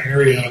fire in that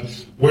area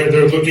where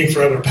they're looking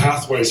for other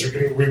pathways. They're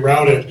getting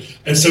rerouted.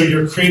 And so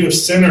your creative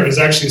center is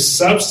actually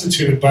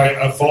substituted by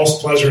a false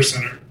pleasure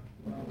center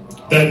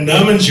that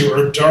numbs you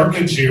or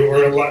darkens you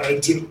or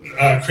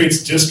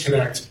creates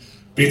disconnect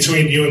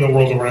between you and the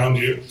world around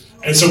you.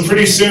 And so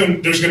pretty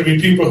soon, there's going to be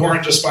people who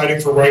aren't just fighting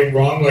for right and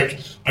wrong,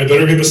 like, I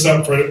better give this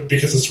up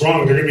because it's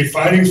wrong. They're going to be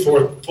fighting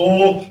for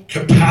full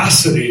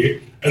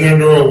capacity in their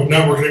neural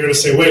network. And they're going to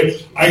say,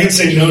 wait, I can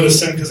say no to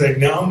sin because I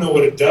now know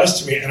what it does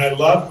to me, and I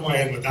love who I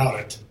am without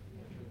it.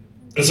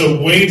 It's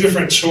a way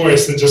different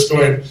choice than just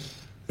going,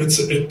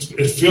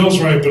 it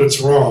feels right, but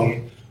it's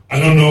wrong. I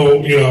don't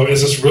know,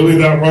 is this really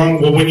that wrong?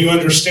 Well, when you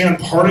understand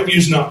part of you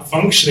is not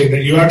functioning,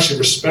 that you actually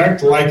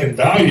respect, like, and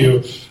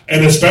value,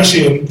 and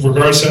especially in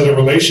regards to other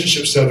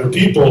relationships to other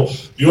people,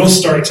 you'll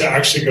start to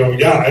actually go,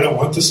 yeah, I don't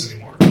want this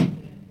anymore.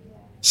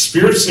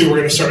 spiritually we're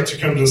going to start to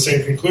come to the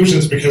same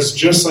conclusions, because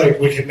just like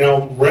we can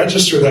now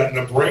register that in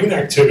the brain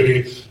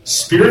activity,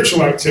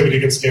 spiritual activity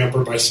gets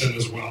dampened by sin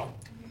as well.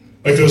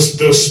 Like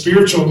those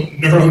spiritual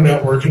neural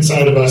network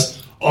inside of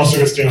us also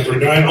gets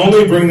dampened. Now, I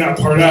only bring that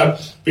part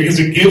up because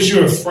it gives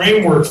you a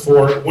framework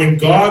for when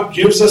God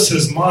gives us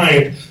his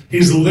mind,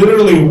 he's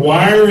literally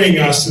wiring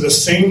us to the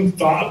same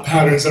thought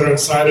patterns that are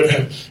inside of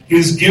him.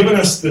 He's given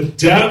us the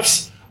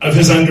depths of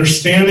his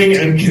understanding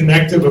and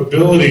connective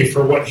ability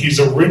for what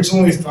he's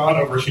originally thought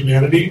over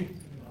humanity.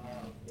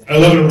 I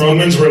love in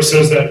Romans where it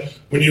says that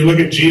when you look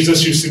at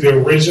Jesus, you see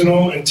the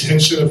original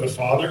intention of the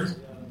Father.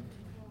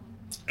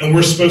 And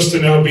we're supposed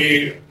to now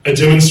be a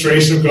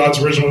demonstration of God's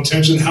original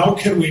intention. How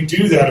can we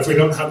do that if we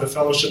don't have the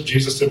fellowship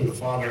Jesus did with the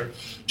Father?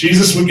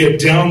 Jesus would get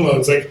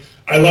downloads. Like,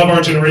 I love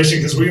our generation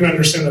because we can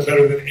understand that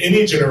better than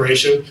any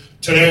generation.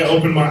 Today I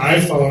open my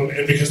iPhone,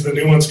 and because the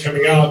new one's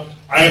coming out,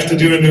 I have to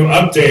do a new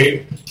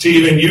update to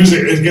even use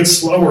it. It gets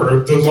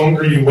slower the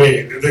longer you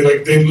wait.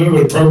 They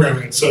literally program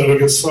it so it'll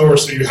get slower,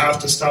 so you have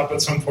to stop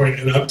at some point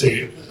and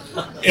update.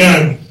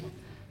 And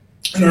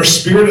our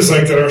spirit is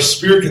like that. Our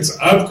spirit gets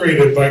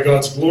upgraded by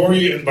God's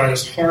glory and by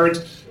his heart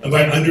and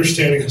by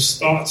understanding his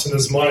thoughts and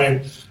his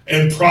mind.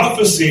 And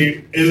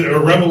prophecy or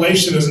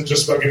revelation isn't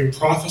just about getting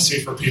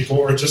prophecy for people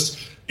or just,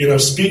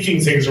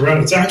 speaking things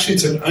around. It's actually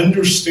to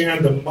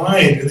understand the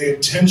mind and the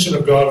intention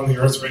of God on the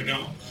earth right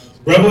now.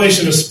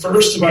 Revelation is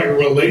first about your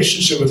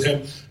relationship with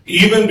him,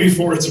 even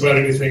before it's about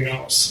anything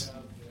else.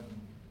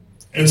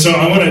 And so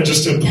I want to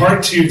just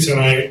impart to you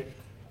tonight,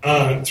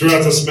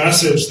 throughout this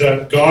message,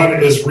 that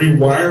God is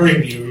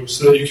rewiring you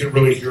so that you can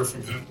really hear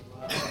from him.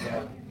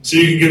 So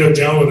you can get it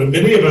download. And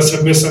many of us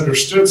have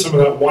misunderstood some of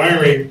that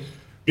wiring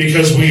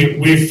because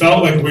we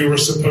felt like we were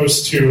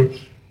supposed to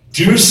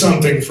do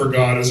something for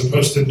God as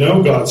opposed to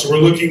know God. So we're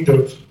looking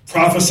to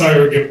prophesy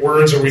or get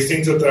words, or we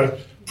think that the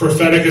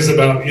prophetic is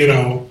about,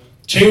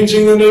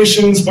 changing the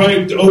nations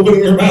by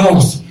opening your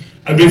mouth.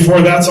 And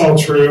before that's all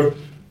true,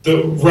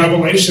 the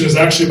revelation is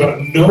actually about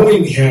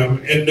knowing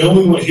him and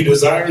knowing what he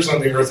desires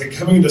on the earth and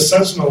coming into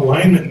such an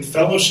alignment and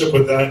fellowship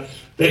with that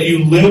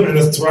you live in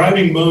a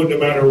thriving mode no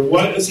matter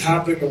what is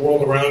happening in the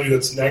world around you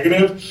that's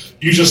negative.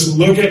 You just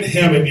look at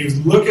him and you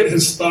look at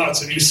his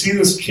thoughts and you see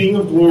this King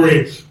of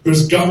Glory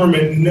whose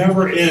government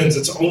never ends.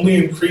 It's only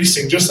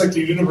increasing, just like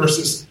the universe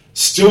is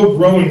still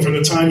growing from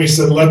the time he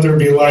said, let there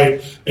be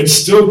light. It's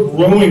still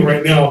growing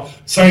right now.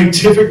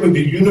 Scientifically,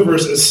 the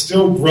universe is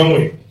still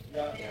growing.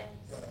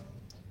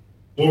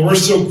 Well, we're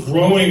still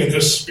growing in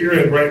his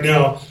spirit right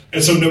now.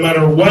 And so no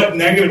matter what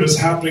negative is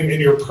happening in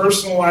your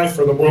personal life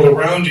or the world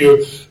around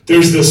you,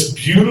 there's this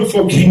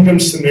beautiful kingdom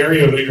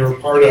scenario that you're a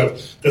part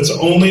of that's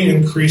only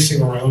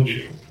increasing around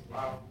you.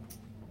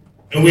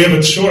 And we have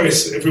a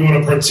choice if we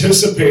want to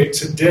participate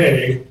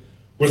today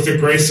with the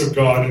grace of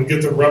God and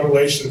get the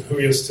revelation of who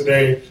he is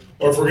today,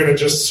 or if we're going to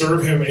just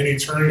serve him in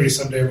eternity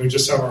someday and we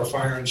just have our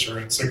fire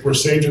insurance. Like, we're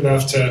saved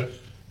enough to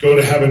go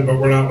to heaven, but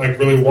we're not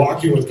really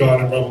walking with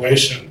God in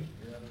revelation.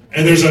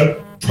 And there's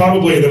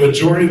probably the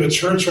majority of the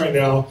church right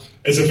now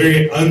is a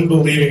very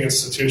unbelieving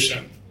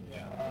institution,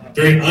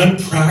 very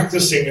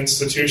unpracticing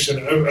institution,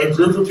 a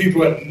group of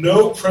people that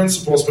know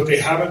principles, but they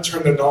haven't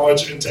turned the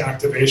knowledge into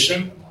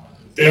activation.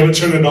 They haven't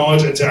turned the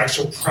knowledge into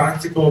actual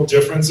practical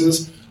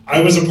differences.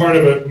 I was a part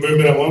of a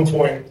movement at one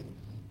point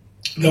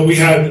that we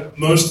had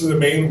most of the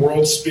main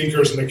world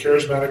speakers in the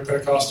charismatic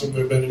Pentecostal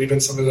movement and even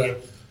some of the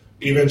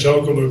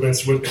evangelical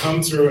movements would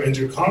come through and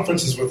do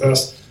conferences with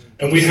us.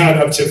 And we had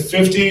up to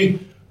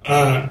 50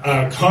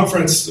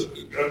 conference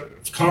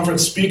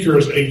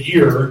speakers a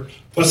year,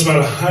 plus about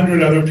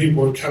 100 other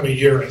people would come a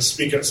year and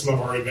speak at some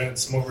of our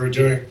events and what we were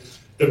doing.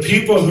 The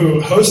people who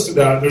hosted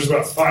that, there's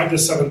about 5,000 to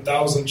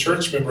 7,000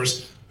 church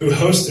members who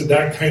hosted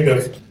that kind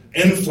of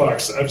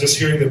influx of just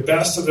hearing the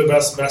best of the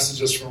best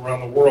messages from around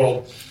the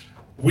world.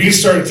 We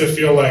started to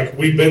feel like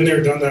we've been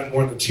there, done that, and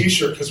worn the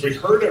t-shirt because we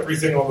heard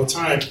everything all the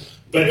time,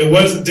 but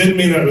it didn't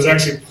mean that it was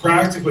actually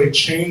practically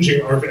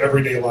changing our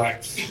everyday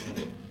life.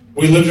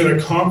 We lived in a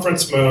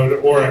conference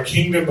mode or a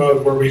kingdom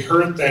mode where we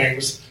heard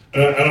things.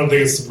 I don't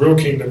think it's the real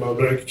kingdom mode,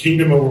 but a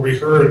kingdom mode where we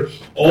heard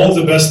all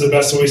the best of the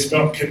best, and we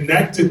felt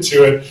connected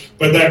to it,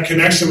 but that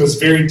connection was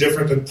very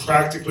different than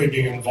practically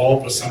being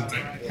involved with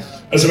something.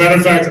 As a matter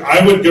of fact,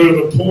 I would go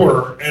to the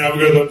poor, and I would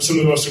go to some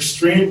of the most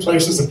extreme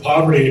places of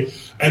poverty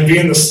and be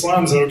in the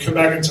slums, and I would come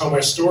back and tell my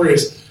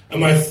stories. And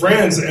my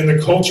friends and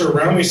the culture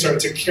around me started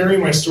to carry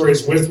my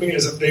stories with me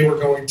as if they were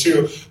going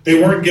too.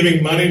 They weren't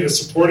giving money to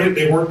support it.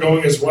 They weren't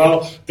going as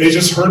well. They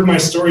just heard my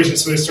stories, and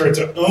so they started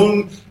to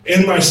own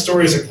in my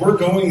stories. Like, we're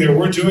going there.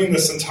 We're doing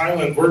this in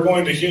Thailand. We're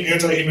going to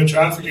anti-human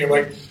trafficking. I'm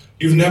like,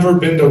 you've never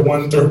been to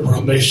one third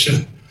world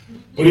nation.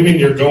 What do you mean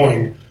you're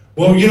going?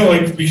 Well,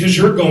 because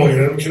you're going,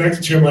 and I'm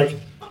connected to you. I'm like,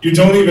 you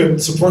don't even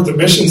support the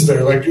missions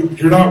there. Like,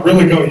 you're not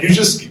really going.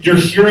 You're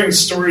hearing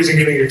stories and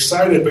getting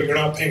excited, but you're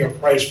not paying a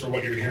price for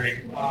what you're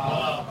hearing.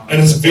 Wow. And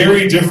it's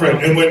very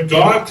different. And when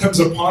God comes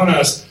upon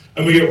us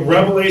and we get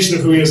revelation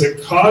of who he is,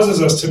 it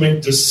causes us to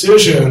make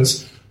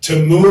decisions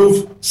to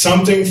move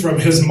something from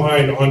his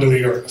mind onto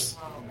the earth.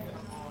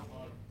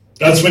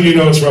 That's when you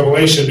know it's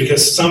revelation,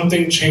 because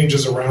something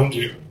changes around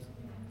you.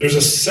 There's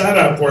a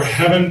setup where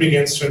heaven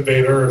begins to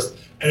invade earth.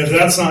 And if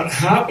that's not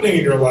happening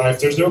in your life,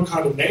 there's no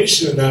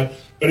condemnation in that,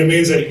 but it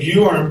means that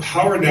you are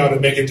empowered now to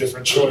make a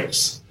different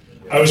choice.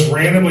 I was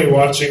randomly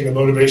watching the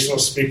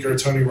motivational speaker,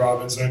 Tony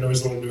Robbins, and I know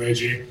he's a little new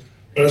agey,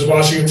 but I was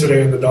watching him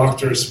today, and the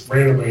doctors,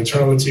 randomly, I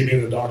turned on the TV,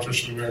 and the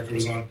Doctors from America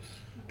was on,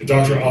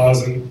 Dr.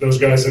 Oz and those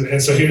guys,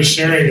 and so he was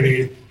sharing, and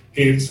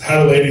he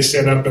had a lady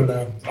stand up in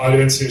the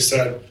audience, and he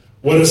said,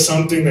 what is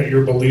something that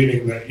you're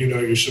believing that you know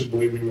you should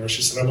believe anymore?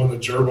 She said, I'm on the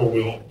gerbil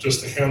wheel,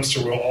 just the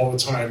hamster wheel all the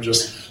time.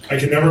 Just, I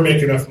can never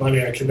make enough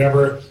money. I can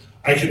never,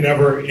 get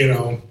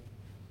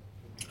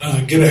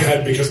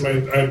ahead because I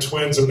have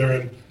twins and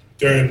they're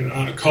in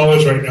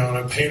college right now, and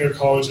I'm paying their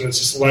college, and it's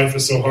just, life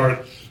is so hard.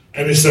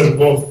 And he said,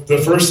 well, the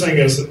first thing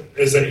is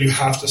that you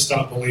have to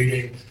stop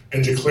believing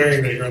and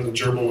declaring that you're on the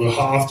gerbil wheel.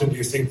 How often do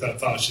you think that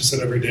thought? She said,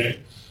 every day.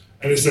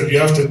 And he said, you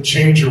have to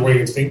change your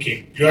way of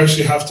thinking. You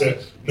actually have to,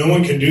 no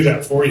one can do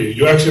that for you.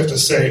 You actually have to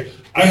say,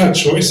 I have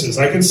choices.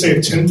 I can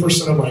save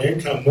 10% of my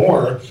income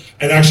more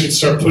and actually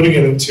start putting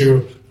it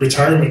into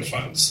retirement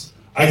funds.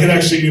 I can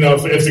actually,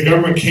 if the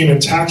government came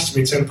and taxed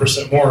me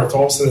 10% more, if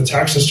all of a sudden the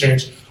taxes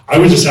changed, I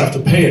would just have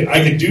to pay it.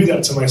 I could do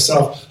that to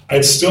myself.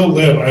 I'd still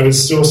live. I would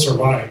still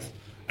survive.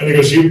 And he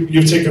goes,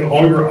 you've taken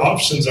all your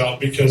options out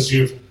because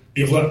you've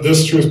let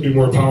this truth be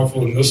more powerful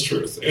than this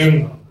truth.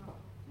 And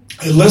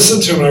I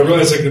listened to him, and I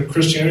realized, like, in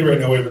Christianity right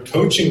now, we have a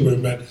coaching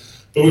movement,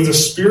 but with the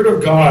Spirit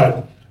of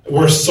God,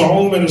 where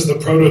Solomon is the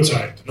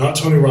prototype, not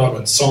Tony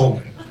Robbins,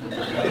 Solomon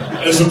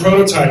is the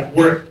prototype,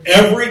 where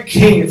every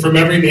king from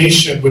every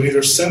nation would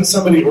either send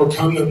somebody or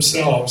come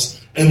themselves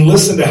and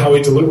listen to how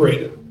he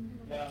deliberated.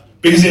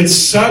 Because he had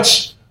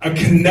such a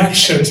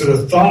connection to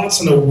the thoughts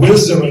and the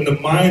wisdom and the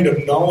mind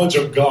of knowledge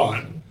of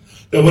God,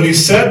 that when he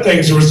said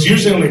things, there was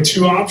usually only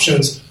two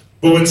options.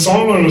 But when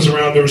Solomon was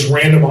around, there was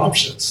random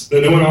options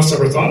that no one else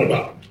ever thought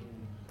about.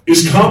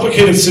 These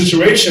complicated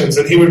situations,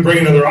 and he would bring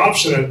another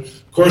option. And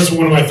of course,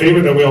 one of my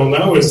favorite that we all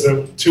know is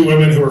the two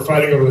women who were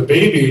fighting over the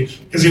baby,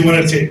 because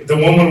the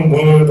one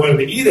woman wanted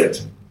to eat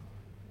it.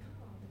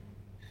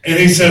 And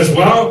he says,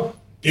 well,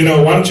 why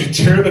don't you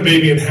tear the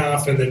baby in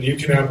half, and then you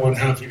can have one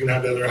half, you can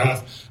have the other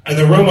half. And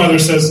the real mother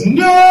says,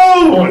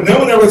 no! No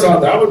one ever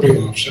thought that would be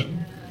an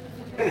option.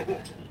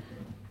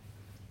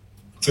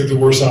 It's like the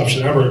worst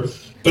option ever.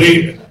 But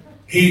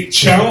he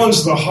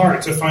challenged the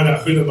heart to find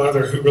out who the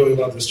mother who really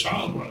loved this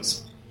child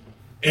was.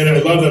 And I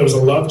love that it was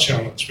a love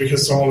challenge,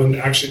 because Solomon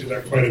actually did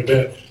that quite a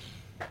bit.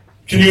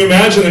 Can you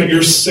imagine that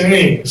your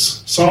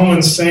sayings,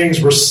 Solomon's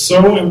sayings, were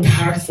so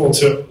impactful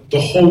to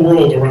the whole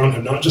world around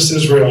him, not just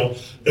Israel,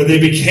 that they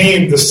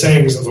became the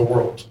sayings of the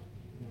world?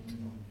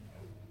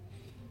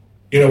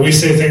 We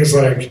say things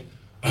like,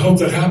 I hope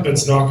that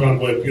happens, knock on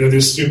wood.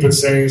 These stupid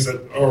sayings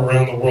that are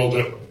around the world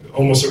that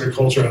almost every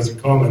culture has in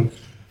common.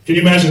 Can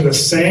you imagine the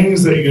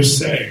sayings that you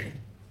say?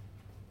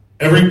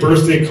 Every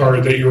birthday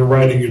card that you were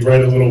writing, you'd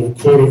write a little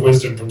quote of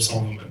wisdom from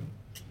Solomon.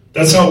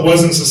 That's how it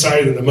was in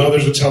society. The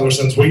mothers would tell their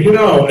sons,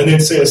 and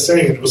they'd say a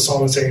saying, and it was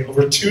Solomon saying.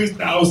 Over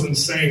 2,000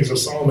 sayings of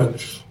Solomon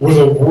were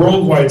the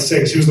worldwide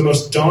sayings. He was the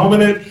most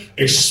dominant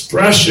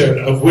expression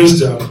of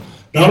wisdom,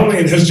 not only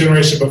in his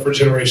generation, but for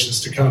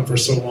generations to come for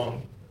so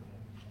long.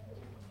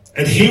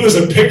 And he was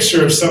a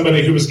picture of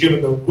somebody who was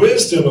given the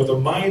wisdom of the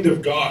mind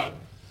of God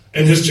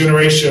in his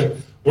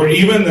generation, where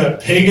even the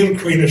pagan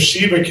queen of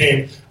Sheba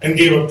came and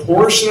gave a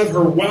portion of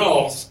her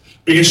wealth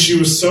because she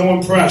was so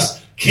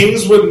impressed.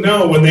 Kings would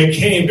know when they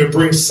came to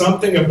bring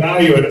something of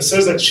value, and it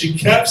says that she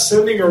kept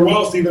sending her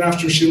wealth even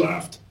after she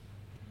left.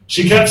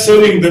 She kept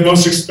sending the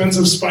most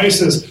expensive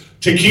spices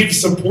to keep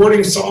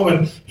supporting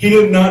Solomon. He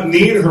did not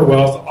need her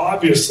wealth,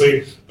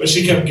 obviously, but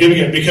she kept giving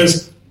it,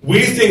 because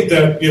we think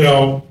that,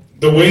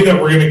 the way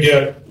that we're going to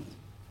get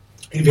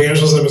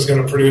evangelism is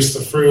going to produce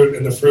the fruit,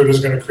 and the fruit is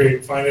going to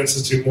create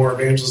finances to more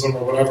evangelism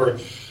or whatever.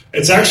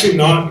 It's actually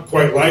not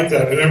quite like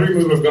that. In every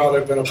move of God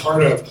I've been a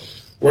part of,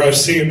 where I've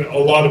seen a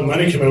lot of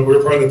money come in, we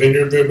were part of the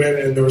Vineyard movement,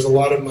 and there was a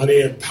lot of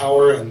money and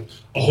power, and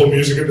a whole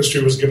music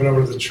industry was given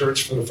over to the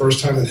church for the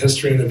first time in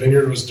history, and the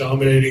Vineyard was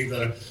dominating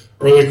the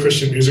early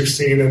Christian music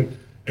scene in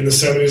the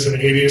 70s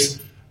and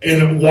 80s.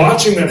 And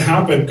watching that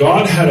happen,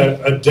 God had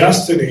a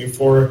destiny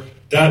for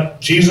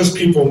that Jesus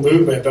people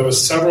movement that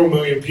was several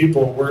million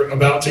people were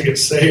about to get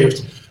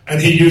saved.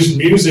 And he used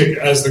music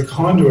as the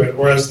conduit,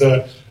 or as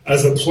the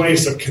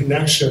place of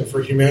connection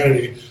for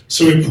humanity.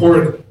 So he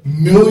poured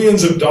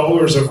millions of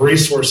dollars of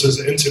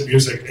resources into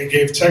music and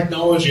gave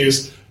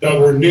technologies that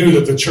were new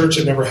that the church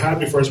had never had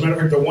before. As a matter of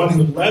fact, the one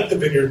who led the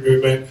Vineyard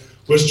movement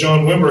was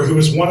John Wimber, who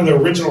was one of the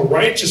original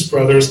Righteous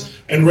Brothers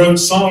and wrote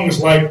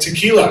songs like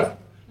Tequila.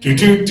 Do,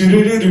 do, do,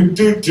 do, do,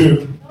 do,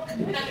 do.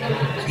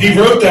 He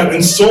wrote that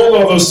and sold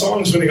all those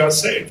songs when he got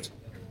saved.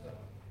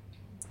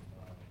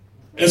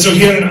 And so he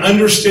had an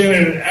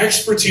understanding and an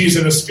expertise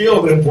in his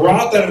field and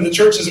brought that into the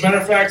church. As a matter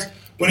of fact,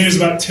 when he was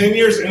about 10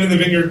 years into the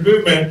Vineyard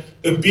movement,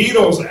 the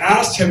Beatles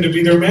asked him to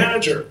be their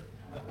manager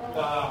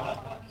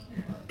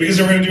because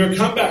they were going to do a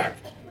comeback.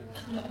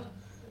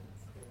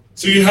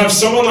 So you have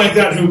someone like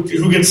that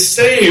who gets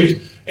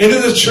saved, into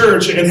the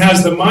church and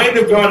has the mind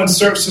of God and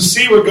starts to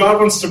see what God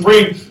wants to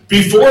bring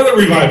before the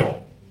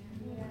revival.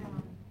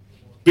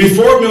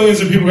 Before millions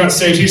of people got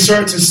saved, he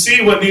started to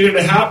see what needed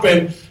to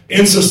happen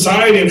in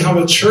society and how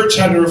the church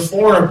had to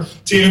reform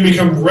to even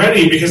become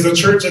ready, because the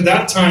church at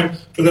that time,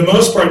 for the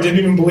most part, didn't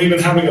even believe in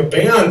having a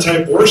band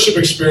type worship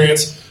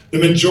experience. The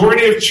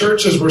majority of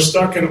churches were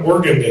stuck in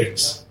organ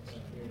days.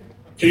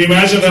 Can you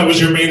imagine if that was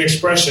your main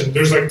expression?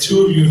 There's like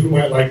 2 of you who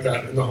might like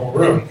that in the whole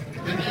room.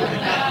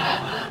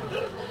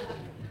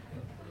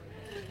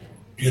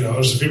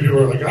 There's a few people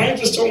who are like, I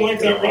just don't like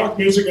that rock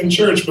music in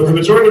church. But the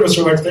majority of us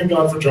are like, thank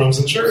God for drums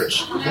in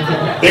church.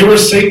 They were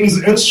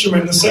Satan's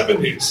instrument in the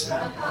 70s.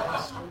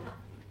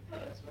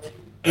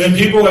 And then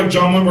people like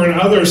John Wimber and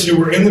others who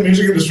were in the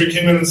music industry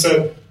came in and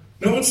said,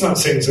 no, it's not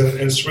Satan's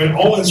instrument.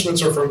 All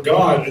instruments are from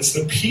God. It's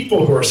the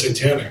people who are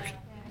satanic.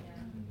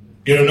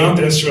 Not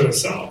the instrument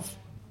itself.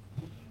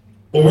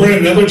 Well, we're in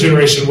another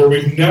generation where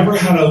we've never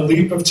had a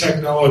leap of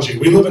technology.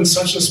 We live in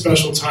such a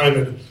special time,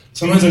 and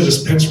sometimes I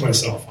just pinch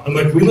myself. I'm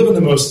like, we live in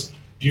the most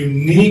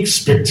unique,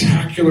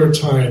 spectacular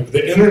time.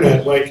 The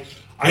internet,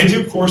 I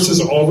do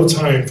courses all the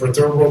time for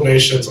third world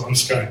nations on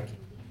Skype.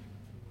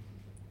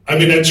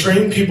 I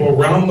train people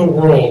around the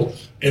world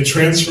in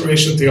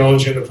transformation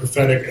theology and the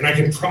prophetic, and I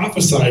can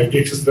prophesy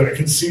because I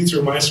can see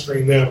through my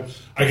screen them.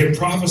 I can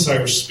prophesy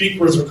or speak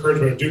words of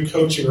encouragement or do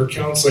coaching or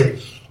counseling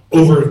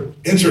over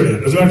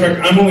internet. As a matter of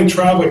fact, I'm only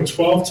traveling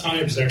 12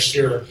 times next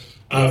year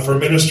for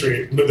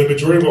ministry. But the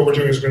majority of what we're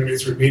doing is going to be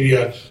through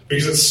media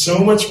because it's so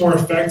much more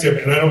effective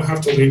and I don't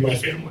have to leave my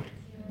family.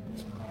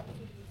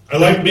 I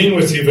like being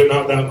with you, but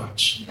not that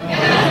much.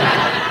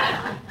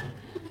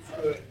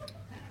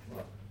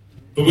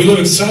 But we live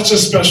in such a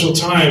special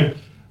time,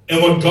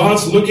 and what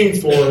God's looking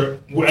for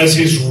as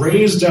he's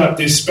raised up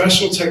these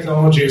special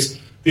technologies,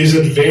 these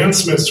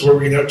advancements to where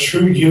we can have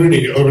true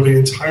unity over the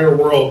entire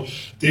world,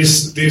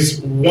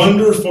 these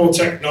wonderful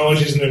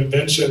technologies and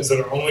inventions that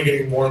are only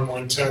getting more and more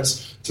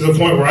intense, to the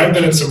point where I've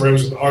been in some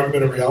rooms with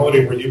augmented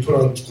reality where you put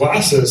on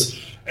glasses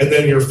and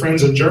then your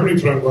friends in Germany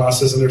put on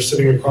glasses and they're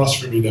sitting across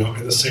from you now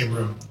in the same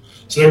room.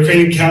 So they're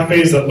creating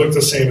cafes that look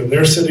the same in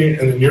their city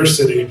and in your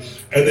city,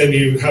 and then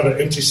you have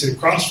an empty seat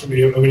across from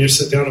you, and when you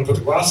sit down and put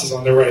the glasses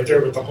on, they're right there,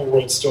 but the whole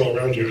world's still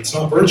around you. It's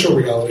not virtual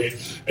reality.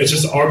 It's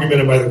just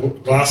augmented by the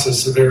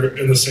glasses, so they're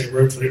in the same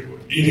room for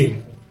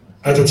eating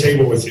at the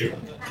table with you.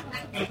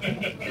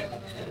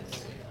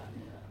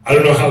 I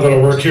don't know how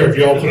that'll work here. If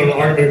you all put on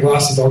augmented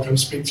glasses, I'll come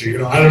speak to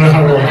you. I don't know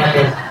how it'll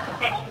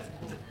happen.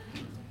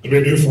 It'll be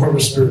a new form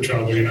of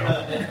spirituality,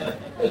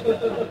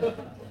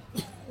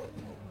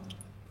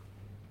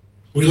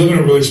 We live in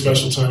a really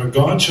special time, and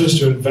God chose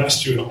to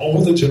invest you in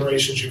all the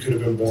generations you could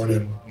have been born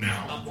in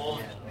now.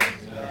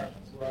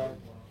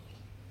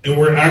 And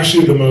we're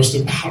actually the most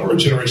empowered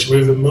generation. We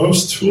have the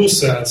most tool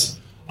sets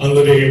on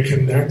living a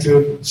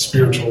connected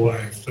spiritual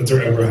life that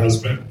there ever has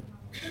been.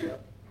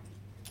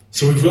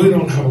 So we really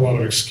don't have a lot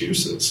of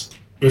excuses.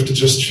 We have to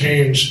just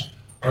change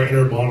our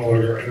inner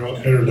monologue, our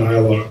inner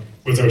dialogue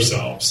with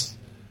ourselves.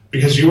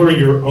 Because you are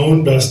your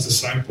own best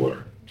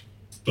discipler.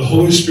 The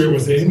Holy Spirit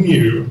within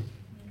you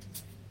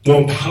will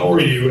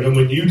empower you, and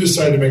when you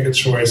decide to make a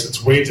choice,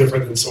 it's way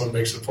different than someone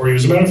makes it for you.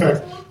 As a matter of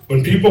fact,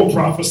 when people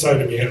prophesy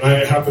to me, and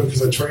it happens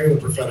because I train in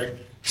the prophetic,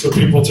 so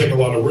people take a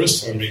lot of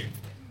risks on me.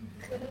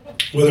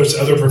 Whether it's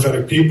other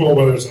prophetic people,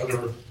 whether it's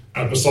other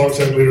apostolic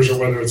type leaders, or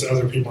whether it's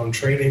other people I'm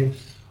training,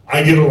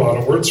 I get a lot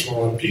of words from a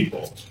lot of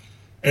people.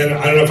 And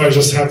I don't know if I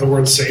just have the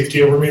word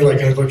safety over me,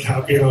 like I look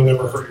happy and I'll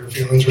never hurt your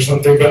feelings or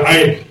something, but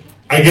I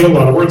get a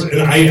lot of words.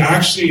 And I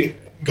actually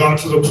got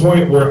to the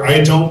point where I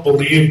don't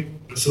believe.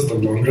 This is the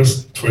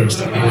longest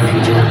twist I've ever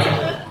had to do.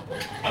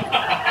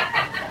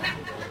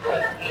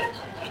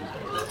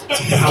 It's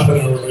a half an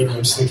hour later,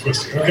 I'm still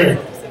twisting. Okay.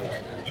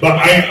 But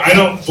I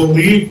don't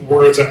believe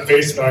words at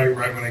face value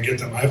right when I get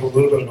them. I have a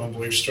little bit of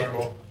unbelief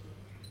struggle.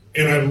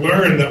 And I've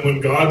learned that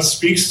when God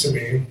speaks to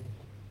me,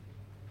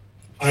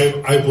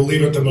 I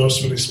believe it the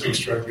most when he speaks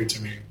directly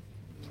to me.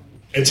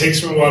 It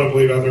takes me a while to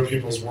believe other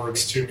people's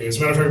words to me. As a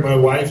matter of fact, my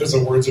wife is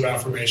a words of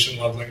affirmation,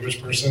 love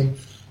language person.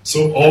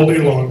 So all day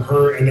long,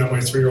 her and now my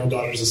 3-year-old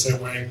daughter is the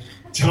same way.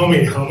 Tell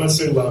me how much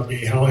they love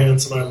me, how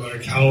handsome I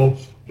look, how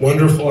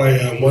wonderful I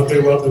am, what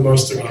they love the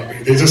most about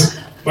me.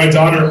 My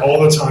daughter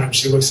all the time,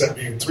 she looks at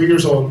me, 3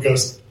 years old, and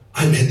goes,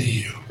 I'm into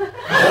you.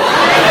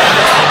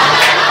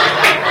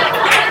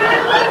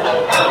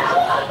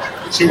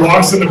 She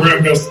walks in the room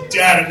and goes,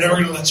 Dad, I'm never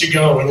going to let you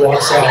go, and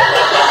walks out.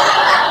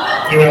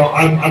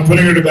 I'm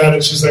putting her to bed,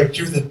 and she's like,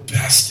 you're the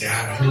best,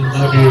 Dad. I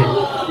love you.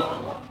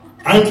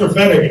 I'm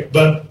prophetic,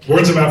 but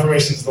words of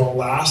affirmation is the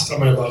last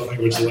on my love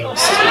language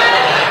list.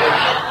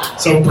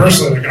 So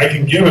personally, I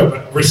can give it,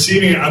 but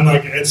receiving it, I'm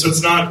like, so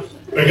it's not,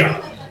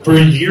 for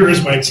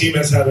years my team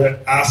has had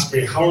to ask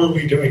me, how are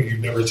we doing? You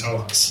never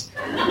tell us.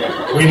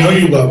 We know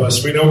you love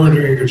us. We know we're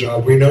doing a good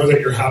job. We know that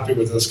you're happy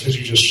with us because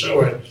you just show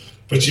it,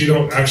 but you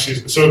don't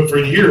actually. So for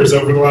years,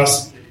 over the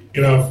last,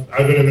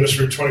 I've been in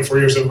ministry for 24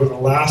 years. Over the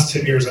last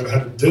 10 years, I've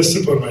had to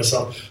discipline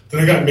myself. Then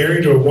I got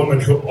married to a woman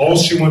who all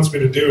she wants me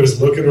to do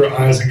is look at her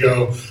eyes and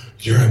go,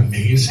 you're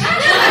amazing.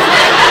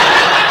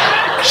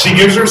 She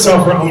gives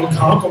herself her own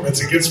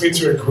compliments. It gets me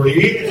to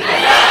agree.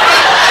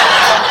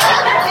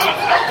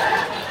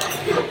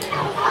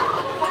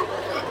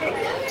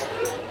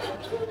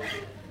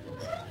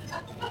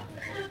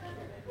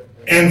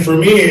 And for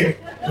me,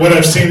 what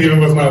I've seen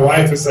even with my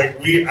wife is like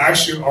we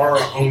actually are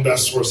our own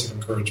best source of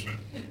encouragement.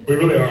 We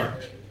really are.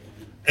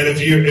 And if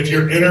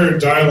your inner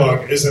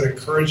dialogue isn't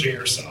encouraging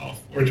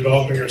yourself or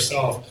developing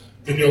yourself,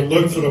 then you'll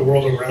look for the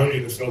world around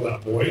you to fill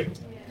that void.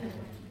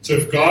 So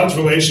if God's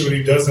relationship with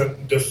you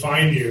doesn't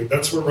define you,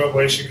 that's where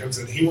revelation comes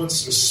in. He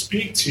wants to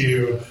speak to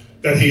you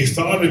that he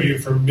thought of you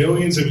for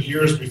millions of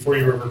years before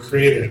you were ever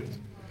created.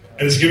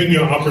 And is giving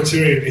you an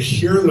opportunity to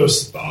hear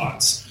those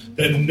thoughts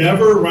that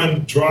never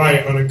run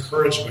dry on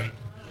encouragement.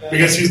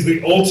 Because he's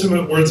the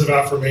ultimate words of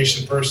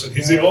affirmation person.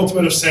 He's the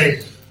ultimate of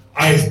saying,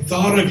 I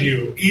thought of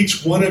you,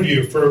 each one of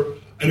you, for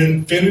an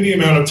infinity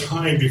amount of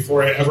time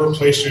before I ever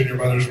placed you in your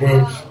mother's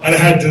womb. And I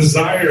had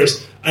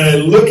desires. And I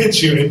look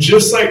at you, and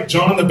just like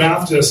John the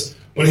Baptist,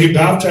 when he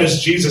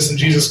baptized Jesus, and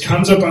Jesus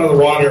comes up out of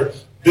the water,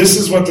 this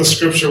is what the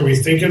scripture we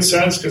think it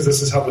says, because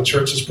this is how the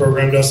church has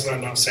programmed us, and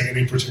I'm not saying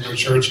any particular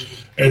church.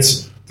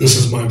 It's, this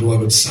is my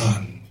beloved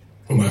Son,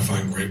 whom I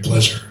find great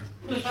pleasure.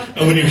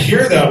 And when you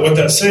hear that, what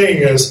that's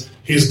saying is,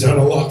 he's done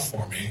a lot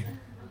for me,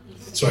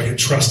 so I can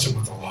trust him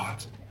with a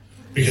lot,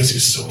 because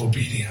he's so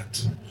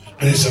obedient.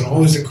 And he's done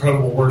all these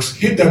incredible works.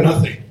 He had done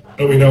nothing,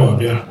 but we know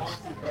him, yeah.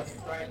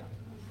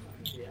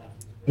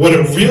 What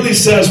it really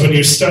says when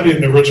you study it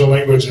in the original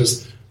language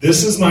is,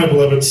 this is my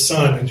beloved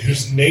Son, in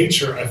whose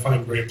nature I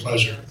find great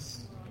pleasure.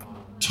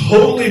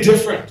 Totally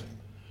different.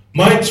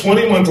 My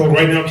 20-month-old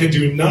right now can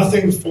do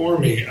nothing for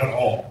me at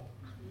all.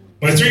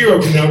 My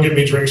 3-year-old can now get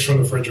me drinks from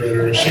the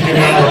refrigerator. She can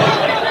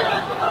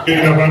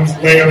now, I'm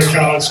laying on the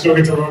couch, go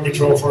get the remote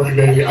control for me,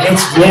 baby. And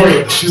it's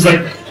glorious.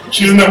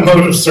 She's in that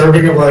mode of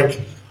serving of like,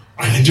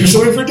 I can do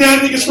something for Dad,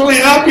 and he gets really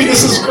happy.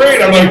 This is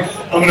great. I'm like,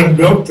 I'm going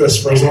to milk this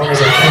for as long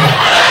as I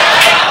can.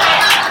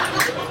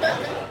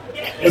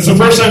 It's the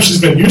first time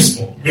she's been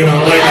useful,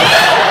 like.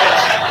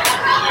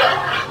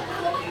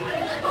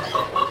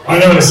 I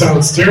know it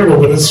sounds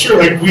terrible, but it's true.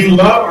 Like, we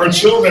love our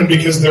children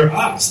because they're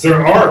us.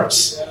 They're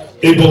ours.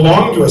 They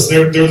belong to us.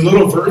 They're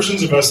little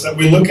versions of us that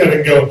we look at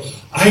and go,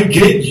 I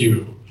get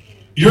you.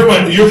 You're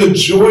the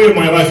joy of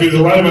my life. You're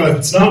the light of my life.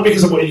 It's not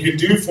because of what you can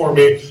do for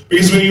me.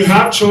 Because when you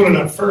have children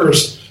at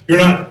first, you're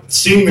not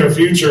seeing their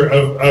future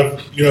of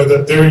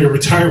that they're your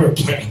retirement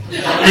plan.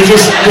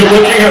 You're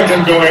looking at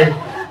them going,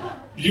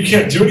 you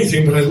can't do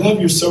anything, but I love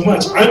you so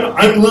much.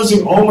 I'm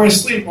losing all my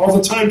sleep all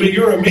the time, but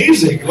you're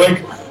amazing.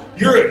 Like,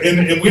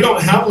 and we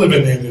don't have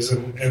live-in nannies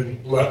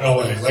in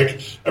LA.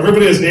 Like,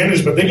 everybody has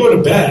nannies, but they go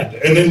to bed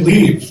and they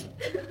leave.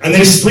 And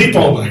they sleep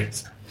all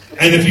night.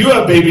 And if you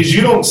have babies,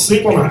 you don't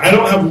sleep all night. I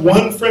don't have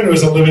one friend who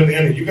has a live-in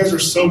nanny. You guys are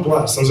so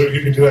blessed. Those of you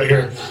who can do that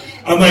here.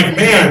 I'm like,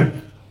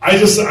 man, I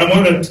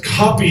want to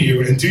copy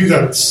you and do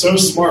that. It's so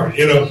smart,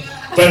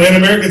 But in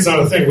America, it's not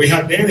a thing. We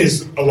have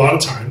nannies a lot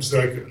of times.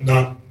 Like,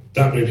 not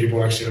that many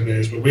people actually have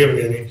nannies, but we have a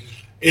nanny.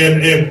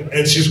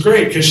 And she's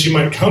great because she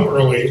might come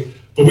early,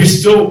 but we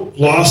still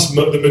lost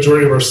the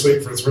majority of our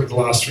sleep for the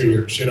last 3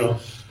 years,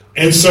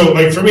 And so,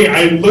 like, for me,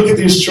 I look at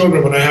these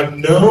children when I have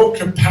no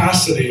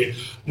capacity,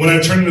 when I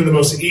turn into the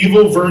most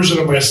evil version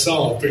of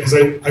myself because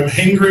I'm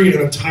hangry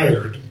and I'm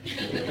tired.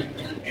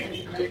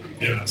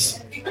 Yes.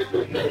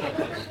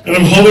 And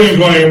I'm holding and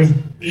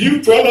going,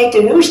 you brought out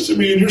the worst in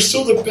me, and you're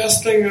still the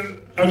best thing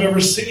I've ever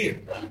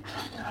seen.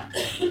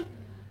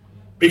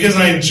 Because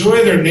I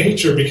enjoy their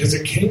nature because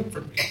it came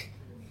from me.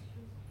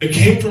 It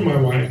came from my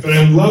wife. And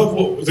I love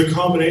what the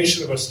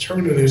combination of us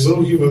turned into these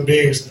little human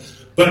beings.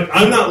 But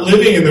I'm not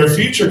living in their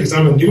future because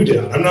I'm a new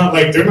dad. I'm not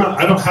like,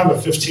 I don't have a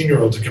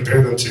 15-year-old to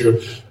compare them to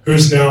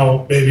who's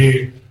now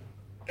maybe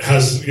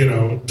has,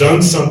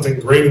 done something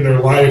great in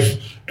their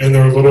life and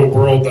their little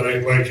world that I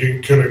like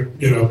could,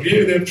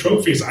 they have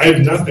trophies. I have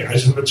nothing. I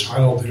just have a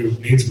child who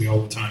needs me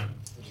all the time.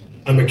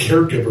 I'm a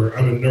caregiver.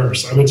 I'm a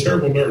nurse. I'm a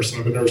terrible nurse,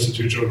 and I'm a nurse to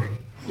 2 children.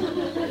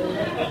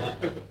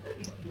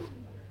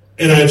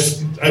 And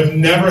I've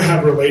never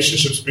had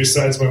relationships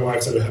besides my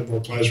wife that I've had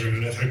more pleasure in,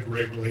 and I've had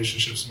great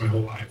relationships my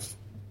whole life.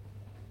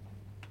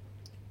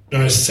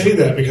 Now I say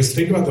that because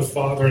think about the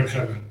Father in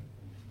heaven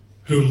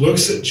who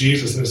looks at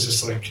Jesus and is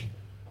just like,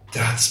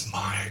 that's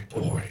my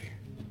boy.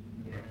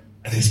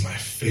 And he's my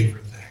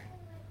favorite thing.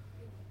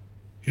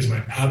 He's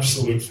my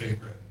absolute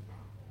favorite.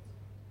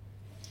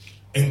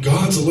 And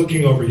God's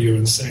looking over you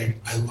and saying,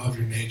 I love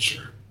your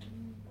nature.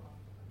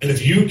 And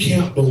if you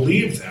can't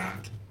believe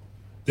that,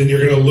 then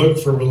you're going to look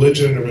for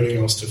religion and everything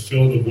else to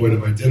fill the void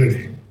of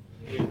identity.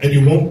 And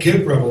you won't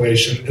get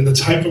revelation. And the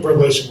type of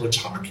revelation we're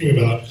talking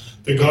about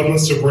that God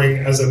wants to bring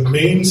as a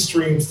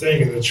mainstream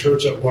thing in the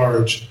church at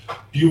large,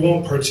 you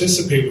won't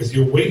participate with.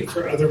 You'll wait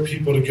for other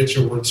people to get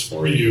your words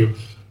for you.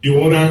 You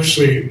won't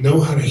actually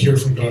know how to hear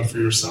from God for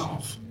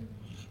yourself.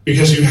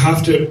 Because you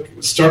have to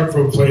start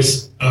from a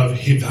place of,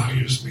 he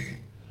values me.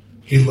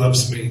 He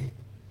loves me.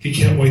 He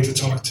can't wait to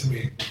talk to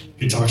me.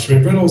 He talks to me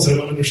in riddles. I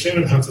don't understand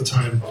him half the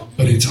time,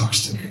 but he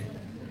talks to me.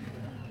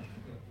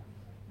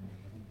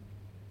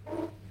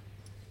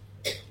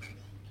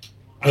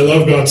 I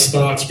love God's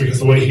thoughts because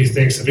the way He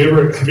thinks. Have you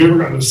ever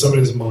gotten into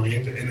somebody's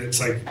mind and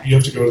it's like you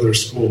have to go to their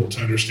school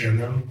to understand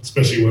them,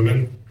 especially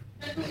women?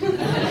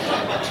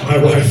 My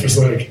wife was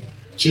like,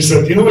 she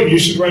said, "You know what you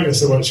should write?" I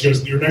said, "What?" She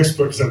goes, "Your next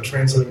book is on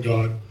translating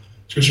God."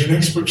 She goes, "Your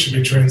next book should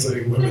be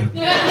translating women." And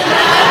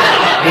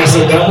I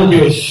said, "That will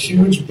be a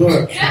huge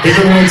book,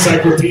 bigger than an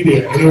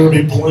encyclopedia, and it will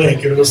be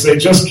blank, and it will say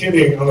 'just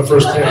kidding' on the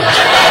first page."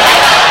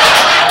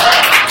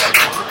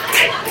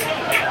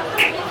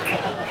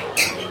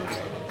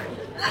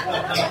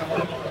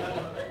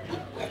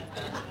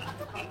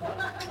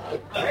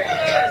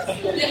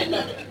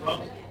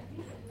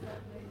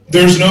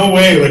 There's no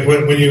way, like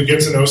when you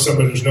get to know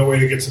somebody, there's no way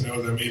to get to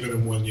know them even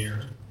in 1 year.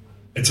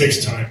 It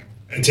takes time.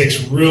 It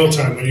takes real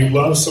time. When you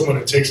love someone,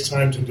 it takes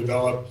time to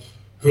develop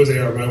who they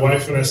are. My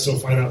wife and I still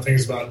find out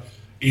things about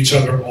each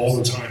other all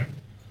the time.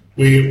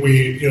 We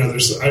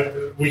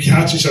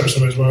catch each other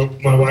sometimes.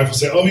 My wife will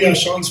say, "Oh yeah,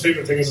 Shawn's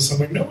favorite thing is this." I'm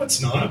like, "No,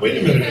 it's not. Wait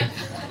a minute.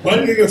 Why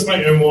do you think that's my?"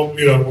 And we'll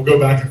go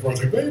back and forth.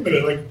 Like, wait a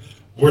minute. Like,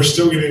 we're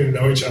still getting to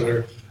know each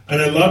other.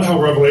 And I love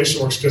how Revelation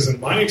works because in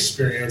my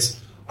experience,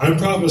 I'm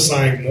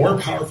prophesying more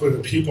powerfully to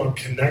the people I'm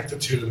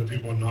connected to than the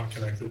people I'm not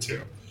connected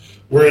to.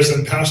 Whereas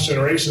in past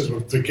generations,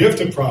 with the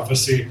gift of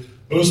prophecy,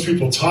 most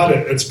people taught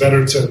it. It's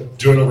better to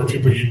do it over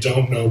people you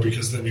don't know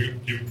because then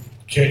you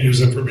can't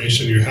use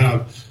information you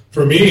have.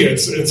 For me,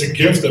 it's a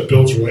gift that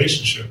builds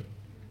relationship.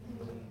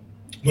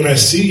 When I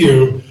see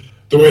you,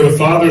 the way the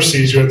Father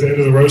sees you at the end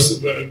of the race,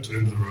 the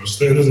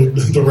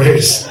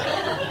race.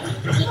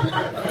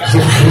 The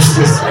race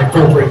is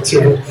appropriate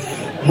too.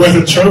 With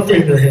a trophy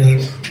in your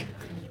hand.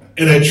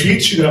 And I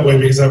treat you that way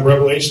because I have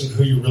revelation of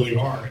who you really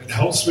are. It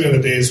helps me on the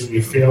days when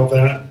you fail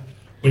that,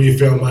 when you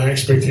fail my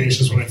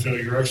expectations, when I fail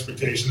your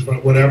expectations,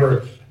 but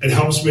whatever. It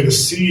helps me to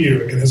see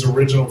you in His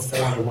original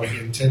form of what He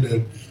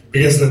intended,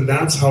 because then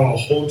that's how I'll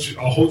hold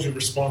you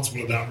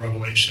responsible to that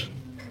revelation,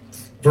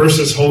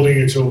 versus holding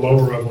you to a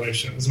lower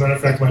revelation. As a matter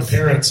of fact, my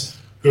parents,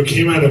 who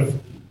came out of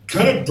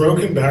kind of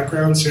broken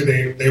backgrounds, who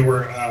they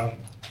were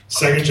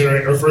second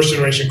generation or first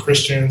generation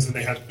Christians, and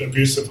they had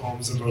abusive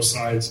homes on both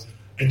sides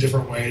in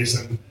different ways,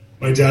 and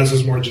my dad's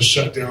was more just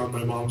shut down.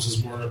 My mom's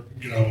was more,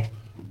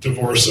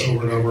 divorce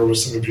over and over with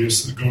some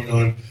abuse going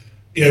on.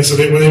 And so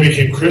when they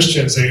became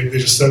Christians, they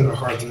just said in their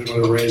heart that they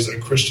wanted to raise a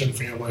Christian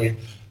family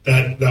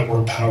that were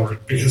empowered.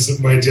 Because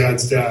my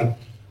dad's dad,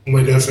 when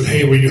my dad said,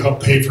 "Hey, will you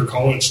help pay for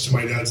college?" to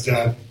my dad's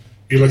dad,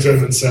 he looked at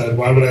him and said,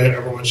 "Why would I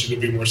ever want you to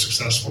be more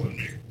successful than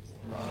me?"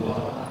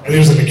 And he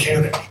was a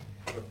mechanic,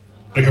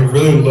 like a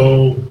really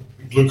low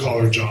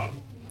blue-collar job.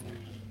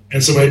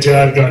 And so my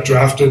dad got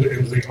drafted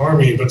into the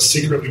Army, but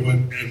secretly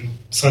went and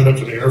signed up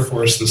for the Air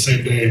Force the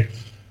same day.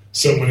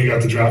 So when he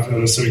got the draft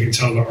notice, so he could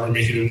tell the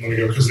Army he didn't want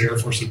to go because the Air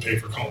Force would pay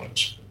for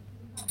college.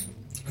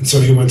 And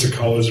so he went to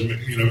college, and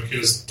he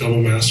has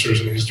double masters,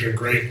 and he's doing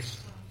great.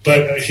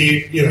 But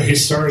he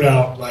started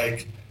out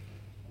like,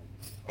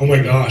 oh my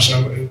gosh!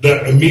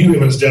 That immediately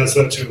when his dad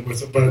said that to him,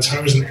 by the time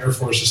he was in the Air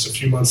Force, just a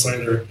few months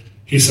later,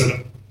 he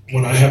said,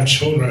 "When I have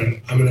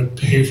children, I'm going to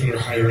pay for their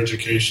higher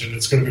education.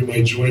 It's going to be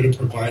my joy to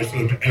provide for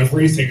them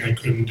everything I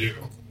couldn't do.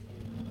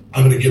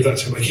 I'm going to give that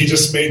to them." Like, he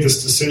just made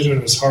this decision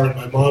in his heart.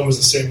 My mom was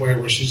the same way,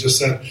 where she just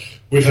said,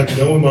 "We've had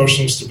no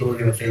emotional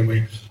stability in our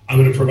family. I'm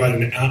going to provide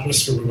an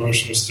atmosphere of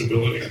emotional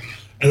stability."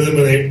 And then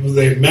when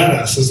they met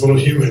us as little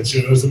humans,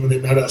 when they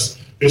met us,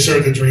 they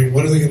started to dream,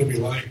 what are they going to be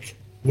like?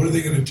 What are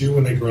they going to do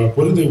when they grow up?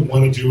 What do they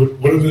want to do?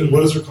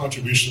 What is their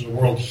contribution to the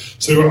world?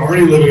 So they were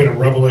already living in a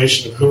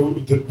revelation of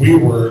who that we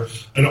were,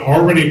 and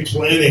already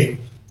planning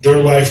their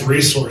life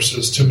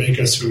resources to make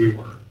us who we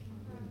were.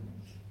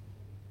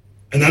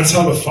 And that's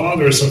how the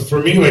Father is. So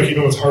for me,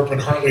 with Harper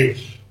and Hartley,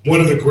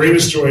 one of the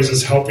greatest joys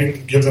is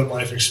helping give them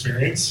life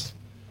experience.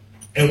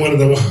 And one of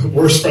the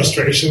worst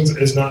frustrations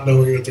is not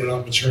knowing that they're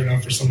not mature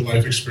enough for some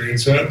life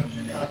experience yet.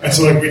 And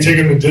so, we take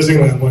them to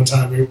Disneyland one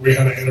time. We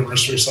had an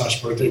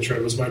anniversary/birthday trip.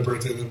 It was my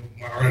birthday. Then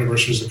our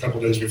anniversary was a couple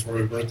days before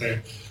my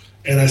birthday.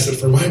 And I said,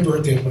 for my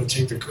birthday, I'm going to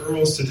take the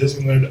girls to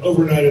Disneyland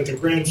overnight at the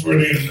Grand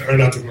Floridian, or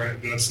not the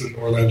Grand, that's in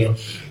Orlando,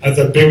 at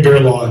the Big Bear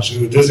Lodge,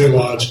 in the Disney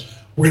Lodge.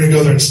 We're going to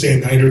go there and stay a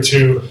night or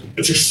two.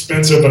 It's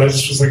expensive, but I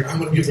just was like, I'm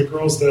going to give the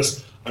girls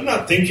this. I'm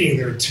not thinking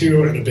they're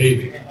 2 and a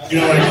baby.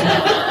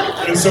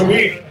 And so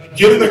we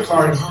get in the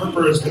car, and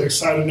Harper has been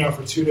excited now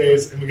for 2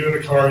 days, and we get in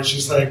the car, and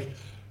she's like,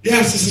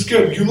 yes, this is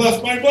good. You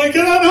left my blanket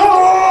at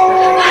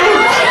home!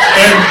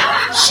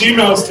 And she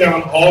melts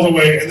down all the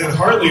way, and then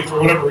Hartley,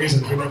 for whatever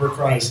reason, who never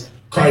cries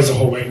the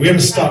whole way. We had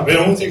to stop. It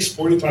only takes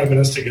 45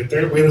 minutes to get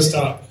there. We had to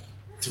stop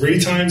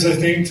 3 times, I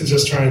think, to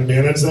just try and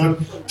manage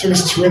them. It took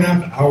us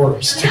 2.5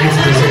 hours to get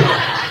to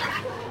Disneyland.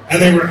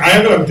 And I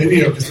have it on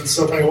video because it's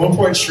so funny. At one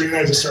point, Sri and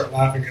I just start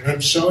laughing, and I'm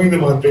showing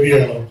them on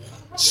video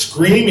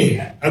screaming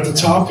at the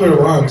top of their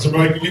lungs. I'm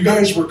like, you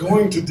guys, we're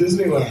going to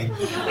Disneyland.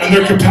 And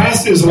their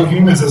capacity as little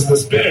humans is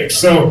this big.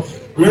 So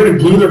we already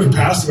blew their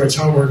capacity by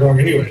telling them we're going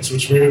anyways,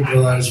 which we didn't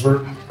realize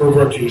we're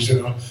rookies,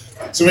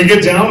 So we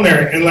get down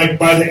there, and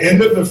by the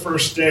end of the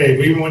first day,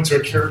 we even went to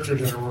a character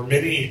dinner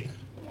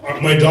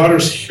where my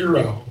daughter's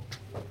hero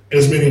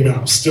is Minnie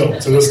Mouse, still,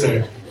 to this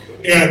day.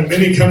 And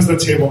then he comes to the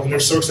table, and they're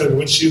so excited.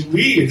 When she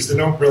leaves, they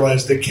don't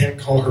realize they can't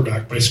call her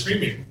back by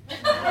screaming.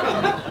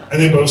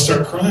 And they both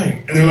start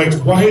crying. And they're like,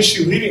 why is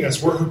she leaving us?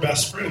 We're her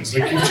best friends.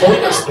 Like, you've told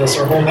us this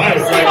our whole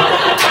life. Like,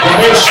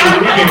 why is she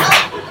leaving?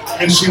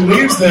 And she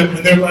leaves them,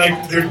 and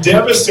they're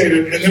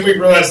devastated. And then we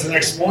realized the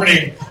next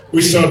morning,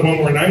 we still had one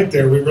more night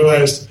there. We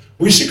realized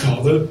we should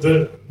call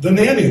the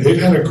nanny.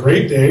 They've had a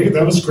great day.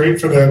 That was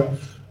great for them.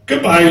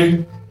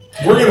 Goodbye.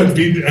 We're going to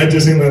be at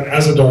Disneyland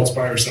as adults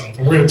by ourselves.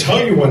 And we're going to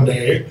tell you one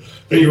day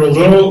that you were a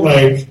little,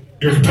 like,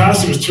 your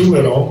capacity was too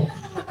little,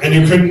 and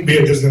you couldn't be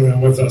at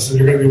Disneyland with us, and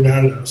you're going to be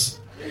mad at us.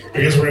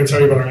 Because we're going to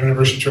tell you about our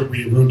anniversary trip where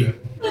you ruined it.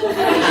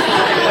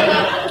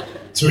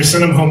 So we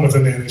sent him home with a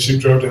nanny. She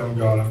drove down and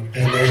got him.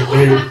 And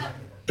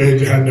they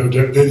had no,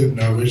 they didn't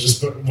know. They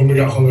just, when we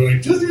got home, they're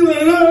like,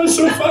 Disneyland, oh, it was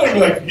so fun. We're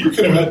like, you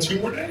could have had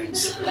 2 more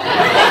days.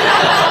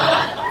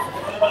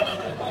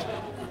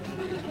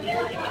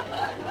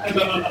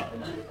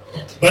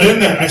 But in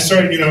that, I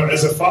started,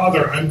 as a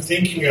father, I'm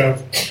thinking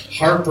of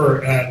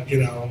Harper at,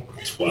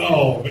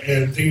 12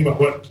 and thinking about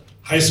what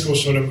high school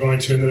she'll end up going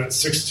to. And then at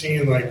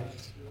 16, like,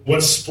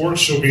 what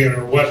sports she'll be in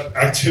or what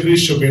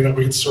activities she'll be in that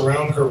we can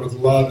surround her with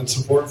love and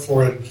support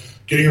for, and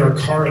getting her a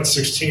car at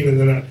 16, and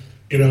then at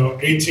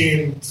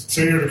 18,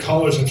 sending her to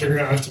college and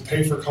figuring out I have to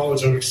pay for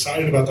college. I'm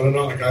excited about that. I'm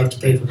not like I have to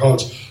pay for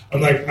college.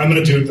 I'm like, I'm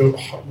going to do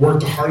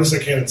work the hardest I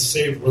can and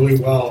save really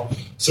well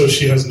so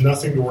she has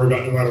nothing to worry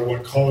about no matter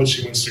what college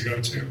she wants to go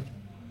to.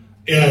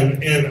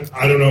 And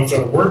I don't know if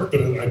that'll work,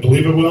 but I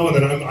believe it will. And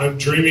then I'm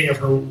dreaming of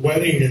her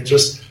wedding and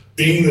just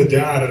being the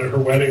dad at her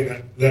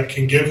wedding that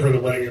can give her the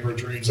wedding of her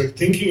dreams, like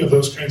thinking of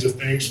those kinds of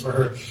things for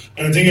her.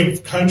 And I'm thinking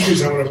of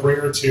countries I want to bring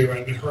her to,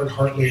 and her and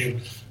Hartley,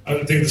 and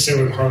I think the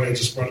same with Hartley, I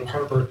just brought up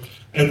Harper.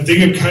 And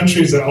thinking of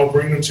countries that I'll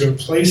bring them to, and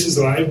places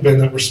that I've been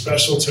that were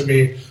special to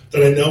me,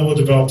 that I know will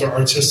develop their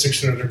artistic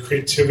center, their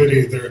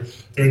creativity, their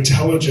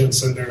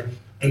intelligence, and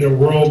their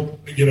world,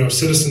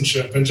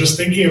 citizenship. And just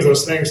thinking of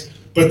those things.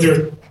 But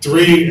they're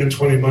 3 and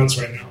 20 months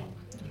right now.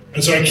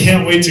 And so I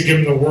can't wait to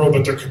give them the world,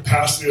 but their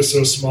capacity is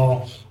so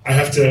small. I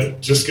have to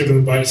just give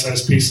them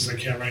bite-sized pieces I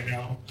can right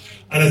now.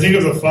 And I think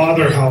of the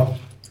father, I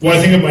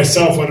think of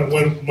myself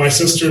when my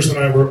sisters and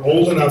I were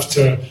old enough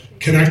to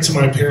connect to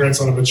my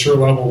parents on a mature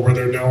level where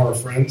they're now our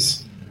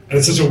friends. And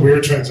it's such a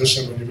weird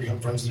transition when you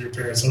become friends with your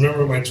parents. I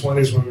remember in my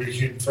 20s when we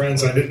became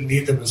friends, I didn't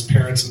need them as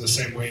parents in the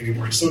same way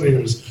anymore. I still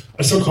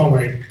call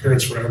my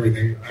parents for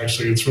everything,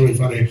 actually. It's really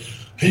funny.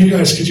 Hey, you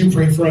guys, could you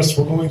pray for us?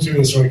 We're going through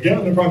this. We're like,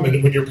 yeah, no problem.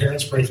 And when your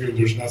parents pray for you,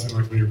 there's nothing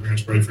like when your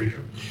parents pray for you.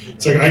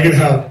 It's like I could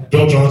have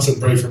Bill Johnson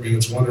pray for me, and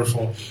it's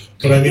wonderful,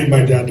 but I need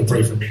my dad to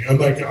pray for me. I'm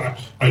like,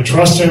 I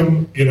trust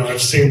him.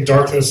 I've seen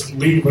darkness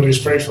leave when he's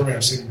prayed for me.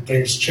 I've seen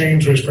things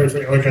change when he's prayed for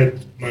me. Like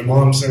my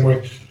mom, same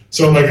way.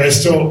 So I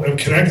still am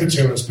connected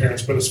to him as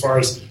parents, but as far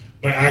as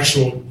my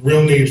actual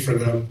real need for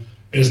them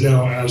is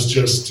now as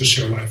just to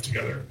share life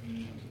together.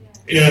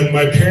 And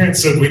my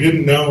parents said we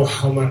didn't know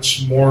how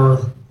much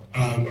more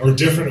or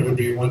different it would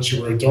be once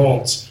you were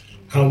adults,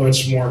 how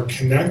much more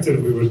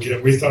connected we would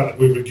get. We thought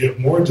we would get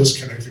more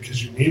disconnected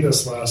because you need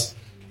us less,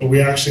 but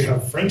we actually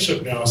have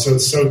friendship now. So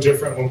it's so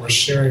different when we're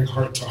sharing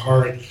heart to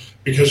heart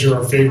because you're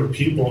our favorite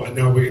people, and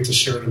now we get to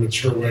share in a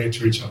mature way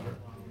to each other.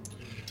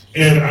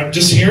 And I'm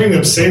just hearing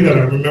them say that,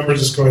 I remember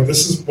just going,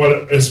 this is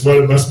what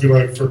it must be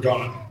like for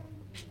God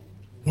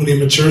when he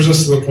matures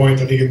us to the point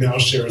that he can now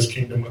share his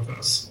kingdom with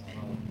us.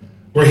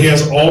 Where he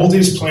has all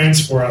these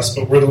plans for us,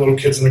 but we're the little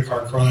kids in the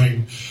car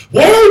crying,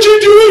 why aren't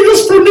you doing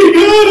this for me,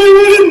 God?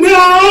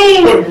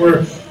 I wouldn't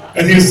know!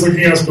 And he's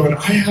looking at us going,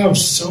 I have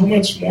so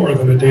much more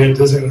than a day at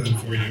Disneyland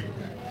for you.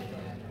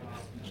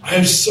 I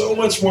have so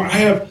much more.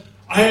 I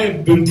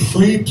have been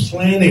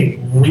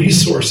pre-planning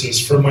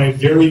resources for my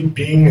very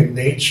being and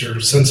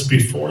nature since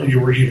before you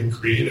were even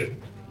created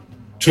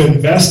to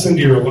invest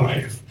into your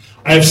life.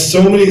 I have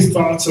so many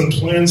thoughts and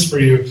plans for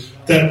you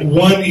that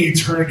one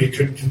eternity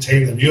couldn't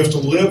contain them. You have to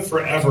live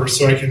forever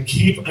so I can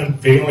keep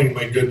unveiling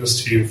my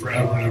goodness to you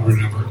forever and ever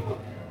and ever.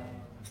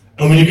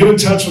 And when you get in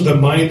touch with the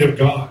mind of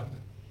God,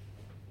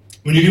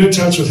 when you get in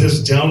touch with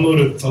his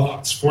downloaded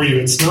thoughts for you,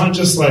 it's not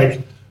just like,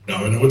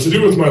 now I know what to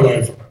do with my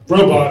life,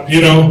 robot,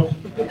 You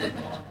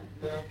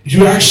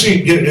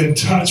actually get in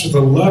touch with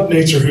the love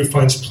nature who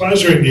finds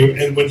pleasure in you,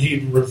 and when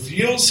he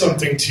reveals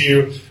something to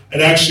you,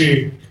 it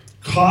actually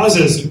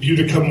causes you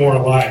to come more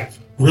alive,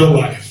 real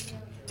life.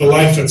 The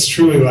life that's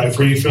truly life,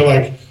 where you feel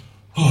like,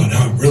 oh,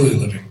 now I'm really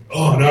living.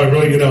 Oh, now I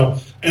really,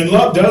 And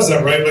love does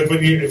that, right? Like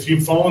if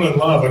you've fallen in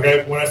love, when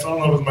I fell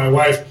in love with my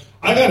wife,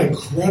 I've had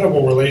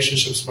incredible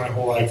relationships my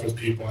whole life with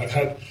people. I've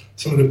had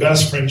some of the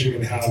best friends you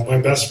can have. My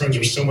best friends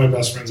are still my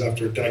best friends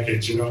after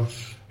decades,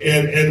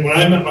 And when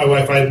I met my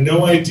wife, I had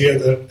no idea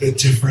the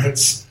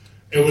difference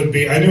it would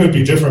be. I knew it would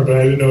be different, but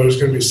I didn't know it was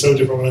going to be so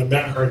different. When I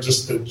met her,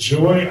 just the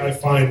joy I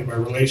find in my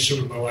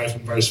relationship with my wife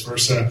and vice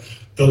versa,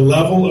 the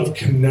level of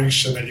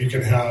connection that you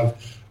can have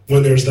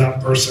when there's that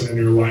person in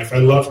your life. I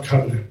love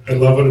covenant. I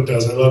love what it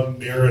does. I love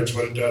marriage,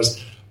 what it does.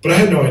 But I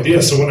had no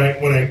idea. So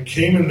when I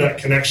came in that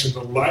connection,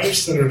 the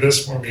life-centered it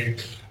is for me,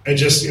 and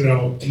just,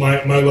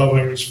 my love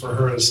language for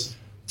her is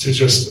to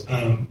just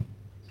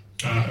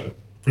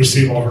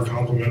receive all her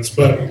compliments,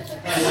 but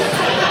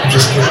I'm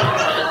just kidding.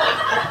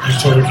 I'm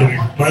totally kidding.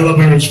 My love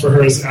language for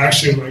her is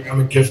actually like I'm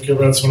a gift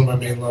giver. That's one of my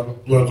main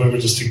love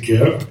languages, to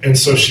give. And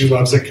so she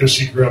loves it because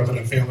she grew up in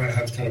a family that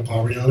had kind of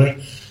poverty on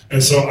it.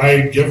 And so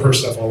I give her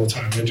stuff all the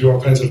time. I do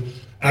all kinds of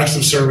acts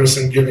of service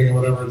and giving and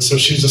whatever. And so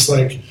she's just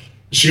like,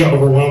 she got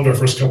overwhelmed our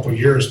first couple of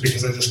years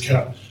because I just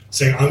kept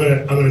saying,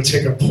 I'm gonna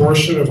take a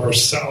portion of our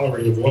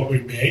salary of what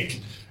we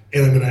make,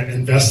 and I'm going to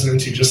invest it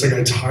into you, just like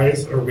I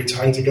tithe, or we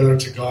tithe together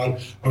to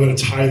God. I'm going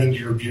to tithe into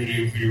your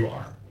beauty of who you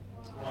are.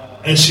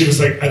 And she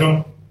was like, I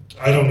don't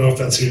know if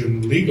that's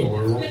even legal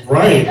or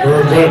right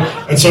or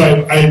what. And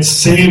so I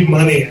save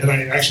money, and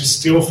I actually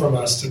steal from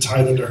us to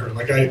tithe into her.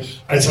 Like I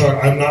tell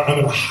her, I'm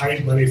going to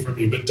hide money from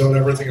you, but don't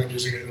ever think I'm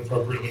using it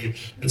inappropriately.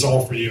 It's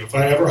all for you. If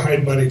I ever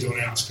hide money, don't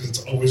ask, because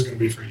it's always going to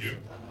be for you.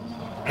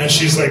 And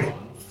she's like,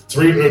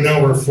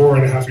 now we're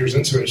 4.5 years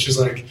into it. She's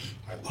like,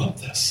 I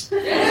love this.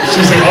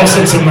 She's like, all of a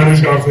sudden some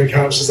money's gone from the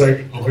account. She's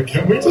like, oh, I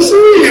can't wait to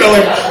see,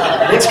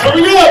 like, what's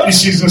coming up? And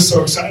she's just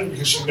so excited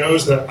because she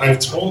knows that I've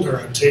told her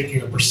I'm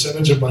taking a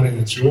percentage of money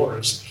that's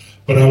yours,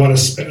 but I want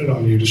to spend it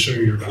on you to show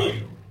you your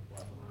value.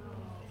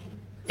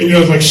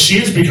 And like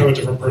she's become a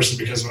different person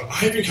because of it.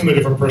 I've become a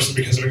different person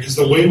because of it. Because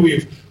the way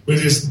with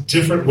these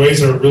different ways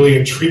that are really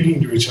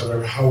intriguing to each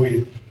other, how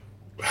we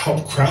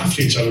help craft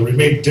each other. We've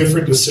made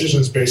different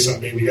decisions based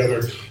on being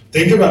together.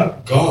 Think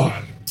about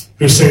God,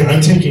 who's saying,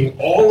 I'm taking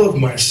all of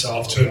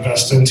myself to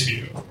invest into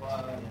you.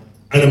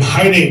 And I'm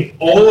hiding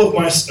all of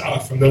my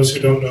stuff from those who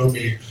don't know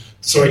me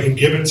so I can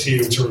give it to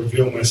you to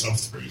reveal myself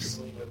through you.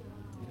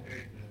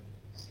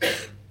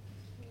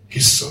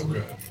 He's so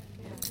good.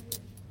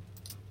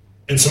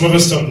 And some of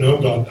us don't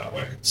know God that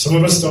way. Some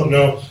of us don't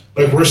know,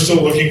 like we're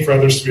still looking for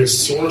others to be a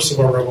source of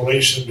our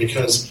revelation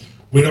because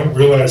we don't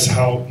realize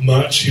how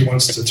much he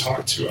wants to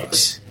talk to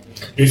us.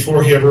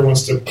 Before he ever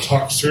wants to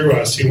talk through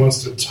us, he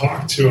wants to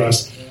talk to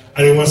us.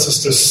 And he wants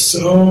us to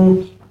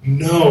so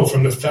know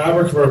from the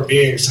fabric of our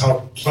beings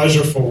how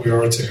pleasureful we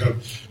are to him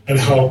and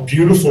how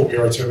beautiful we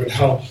are to him and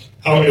how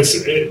it's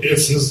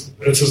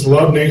his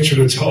love nature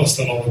to tell us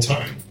that all the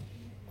time.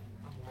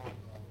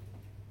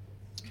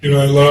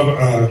 I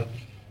love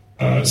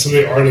some of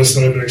the artists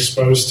that I've been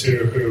exposed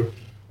to who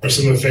are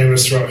some of the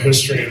famous throughout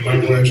history. And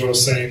Michelangelo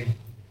is saying,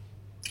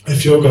 I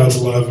feel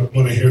God's love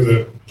when I hear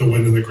the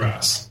wind in the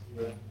grass.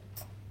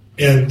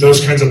 And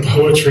those kinds of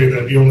poetry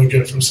that you only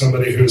get from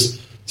somebody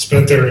who's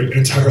spent their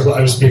entire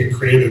lives being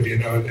creative,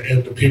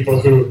 and the people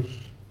who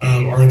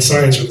are in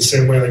science are the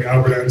same way, like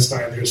Albert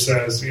Einstein, who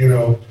says,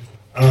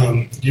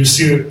 you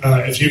see,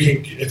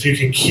 if you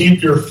can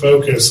keep your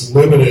focus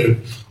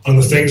limited on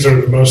the things that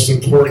are the most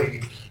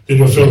important, then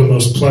you'll feel the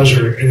most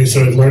pleasure. And he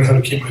said, I've learned how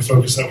to keep my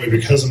focus that way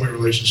because of my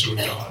relationship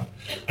with God.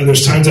 And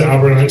there's times that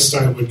Albert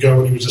Einstein would go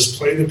and he would just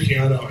play the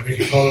piano, and he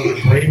could call it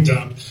a brain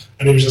dump,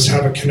 and he would just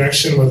have a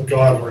connection with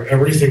God where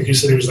everything, he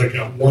said he was like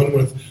at one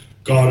with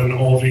God and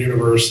all of the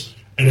universe,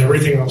 and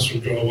everything else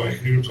would go away.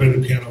 He would play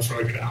the piano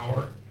for like an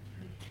hour,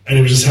 and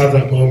he would just have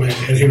that moment,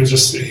 and he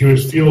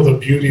would feel the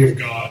beauty of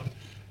God,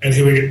 and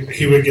he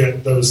would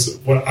get those,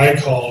 what I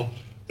call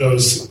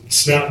those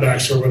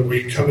snapbacks, or when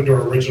we come into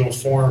our original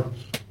form,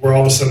 where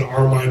all of a sudden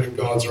our mind and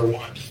God's are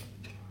one.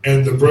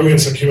 And the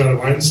brilliance that came out of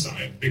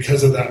Einstein,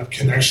 because of that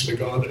connection to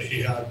God that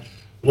he had,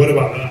 what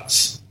about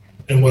us?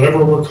 And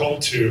whatever we're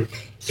called to,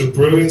 the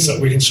brilliance that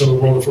we can show the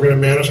world, if we're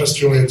going to manifest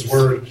Julian's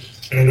word,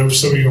 and I know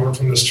some of you aren't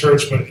from this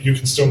church, but you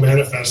can still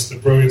manifest the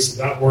brilliance of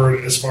that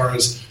word as far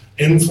as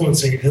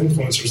influencing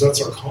influencers.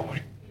 That's our calling.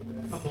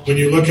 When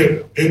you look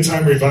at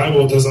end-time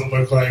revival, it doesn't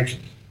look like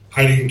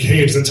hiding in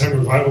caves. End-time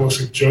revival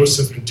looks like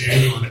Joseph and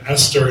Daniel and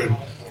Esther and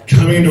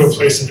coming into a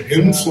place of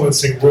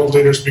influencing world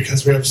leaders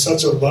because we have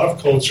such a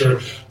love culture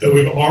that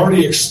we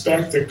already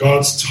expect that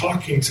God's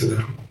talking to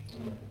them.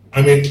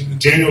 I mean,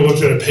 Daniel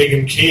looked at a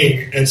pagan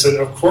king and said,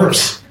 of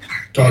course,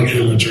 God gave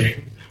him a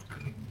dream.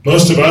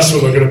 Most of us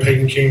would look at a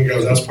pagan king and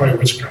go, that's probably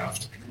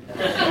witchcraft.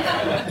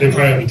 They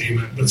probably have a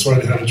demon. That's why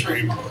they had a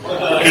dream.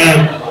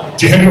 And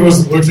Daniel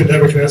looked at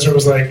Nebuchadnezzar and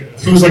was like,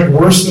 who's like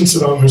worse than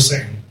Saddam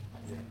Hussein,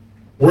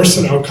 worse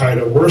than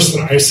Al-Qaeda, worse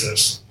than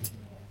ISIS,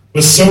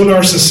 was so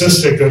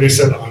narcissistic that he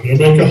said, I'm going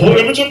to make a whole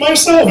image of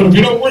myself, and if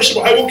you don't worship,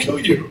 I will kill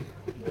you.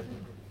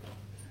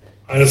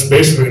 And it's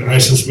basically an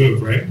ISIS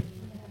move, right?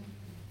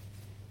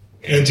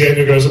 And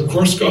Daniel goes, of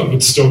course God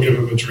would still give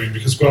him a dream,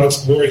 because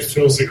God's glory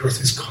fills the earth.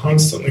 He's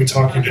constantly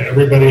talking to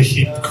everybody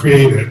he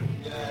created,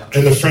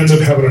 and the friends of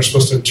heaven are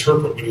supposed to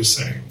interpret what he's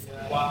saying.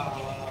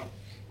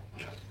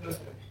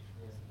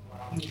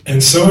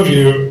 And some of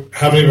you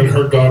haven't even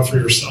heard God for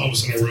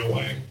yourselves in a real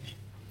way.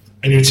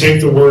 And you take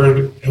the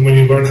word, and when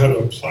you learn how to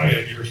apply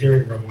it, you're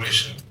hearing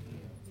revelation.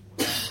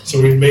 So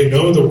we may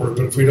know the word,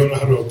 but if we don't know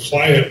how to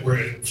apply it, where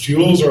it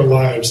fuels our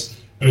lives,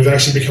 and we've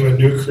actually become a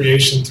new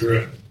creation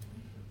through it,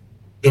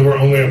 then we're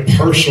only a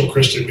partial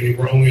Christian, meaning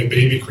we're only a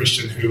baby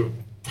Christian who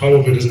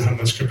probably doesn't have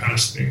much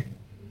capacity,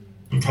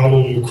 and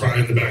probably will cry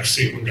in the back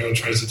seat when God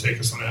tries to take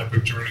us on an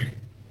epic journey.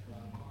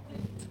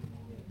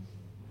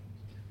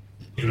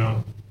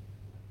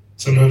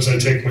 Sometimes I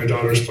take my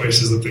daughters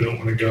places that they don't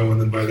want to go, and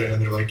then by the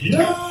end they're like,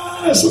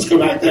 yes, let's go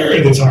back there,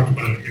 and they talk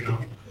about it,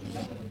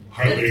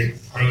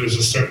 Harley's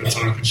just starting to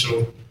talk, and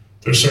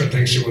there's certain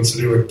things she wants to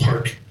do, like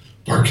park.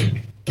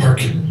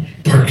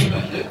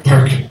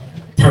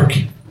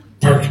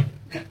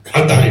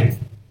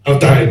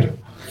 Outside.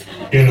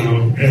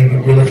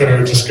 And we look at her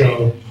and just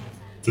go,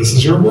 this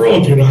is your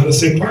world, you know how to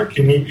say park,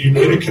 you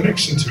made a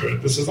connection to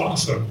it, this is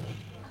awesome.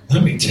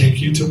 Let me take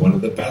you to one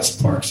of the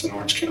best parks in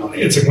Orange County.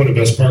 It's like one of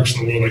the best parks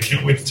in the world. I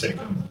can't wait to take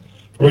them.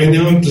 But right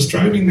now, just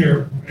driving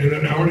there in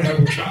an hour and a half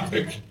of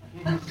traffic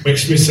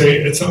makes me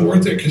say, it's not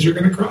worth it because you're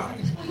going to cry.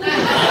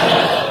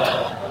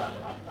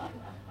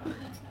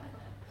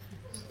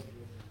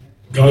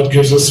 God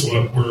gives us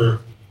what we're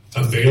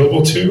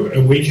available to,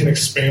 and we can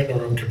expand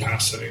our own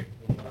capacity.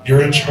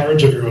 You're in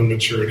charge of your own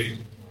maturity.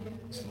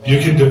 You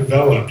can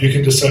develop. You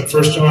can decide.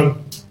 1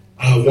 John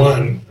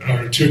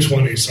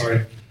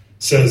 2:20,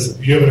 says,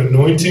 you have an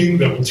anointing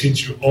that will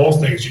teach you all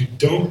things. You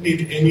don't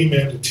need any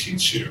man to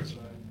teach you.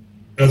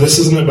 Now, this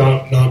isn't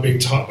about not being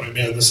taught by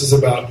man. This is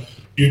about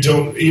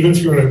even if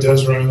you're on a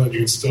desert island, you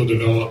can still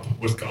develop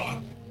with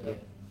God.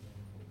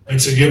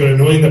 And so you have an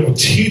anointing that will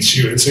teach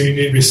you. And so you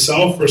need to be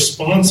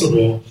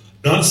self-responsible,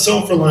 not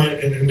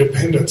self-reliant and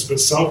independence,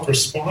 but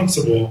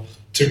self-responsible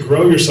to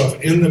grow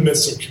yourself in the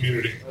midst of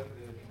community.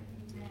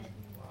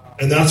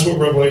 And that's what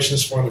Revelation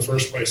is for in the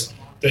first place.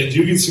 That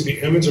you can see the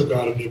image of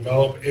God and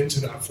develop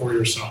into that for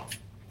yourself.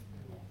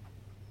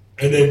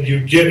 And then you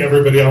get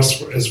everybody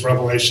else as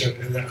revelation,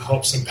 and that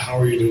helps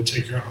empower you to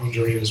take your own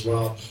journey as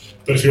well.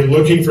 But if you're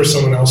looking for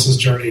someone else's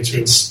journey to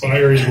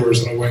inspire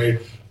yours in a way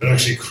that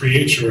actually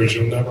creates yours,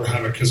 you'll never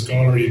have it because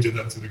God already did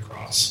that through the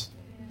cross.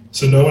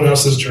 So no one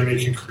else's journey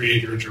can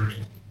create your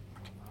journey.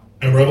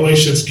 And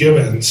revelation is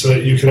given so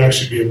that you can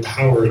actually be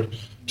empowered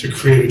to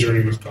create a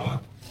journey with God,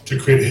 to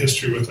create a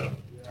history with Him.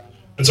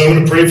 And so I'm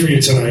going to pray for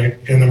you tonight,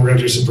 and then we're going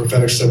to do some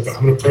prophetic stuff, but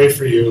I'm going to pray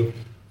for you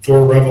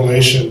for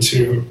revelation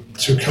to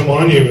come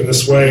on you in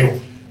this way.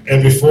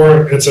 And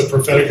before it's a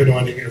prophetic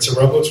anointing, it's a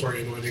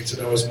revelatory anointing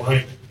to know His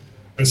mind.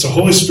 And so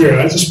Holy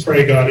Spirit, I just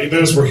pray, God, even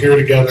as we're here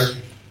together,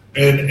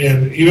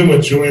 and even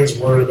with Julian's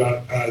word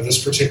about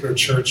this particular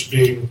church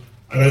being,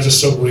 and I just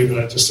so believe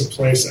that, just a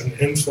place, an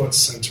influence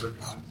center,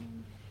 God.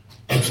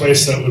 A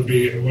place that would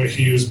be what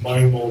He used,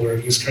 mind molder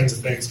and these kinds of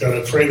things. God,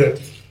 I pray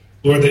that,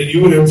 Lord, that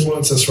you would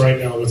influence us right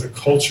now with a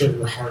culture of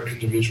your heart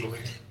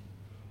individually.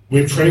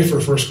 We pray for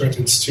 1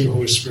 Corinthians 2,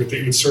 Holy Spirit, that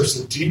you would search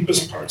the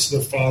deepest parts of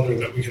the Father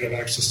that we could have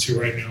access to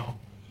right now,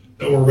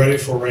 that we're ready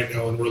for right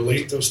now, and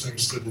relate those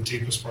things to the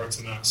deepest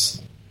parts in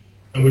us.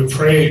 And we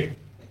pray,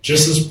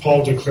 just as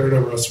Paul declared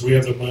over us, we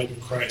have the mind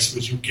of Christ.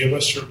 Would you give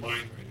us your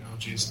mind right now,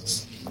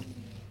 Jesus?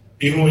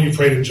 Even when you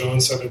prayed in John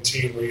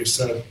 17, where you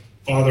said,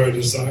 Father, I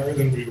desire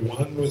them to be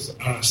one with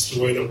us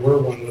the way that we're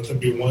one. Let them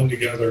be one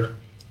together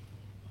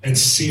and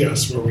see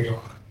us where we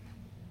are.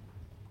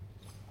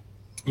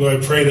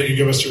 Lord, I pray that you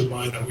give us your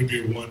mind, that we'd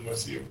be one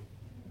with you.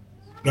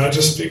 Not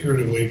just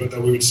figuratively, but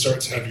that we would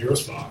start to have your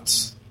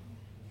thoughts,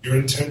 your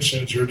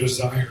intentions, your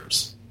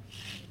desires.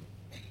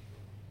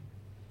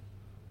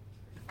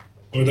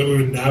 Lord, that we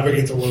would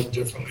navigate the world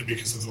differently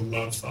because of the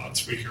love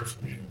thoughts we hear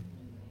from you.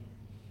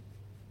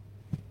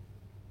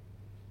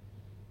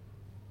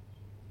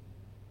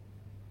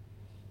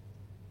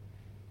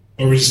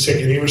 Or we just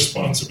take any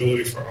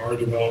responsibility for our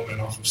development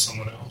off of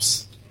someone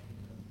else.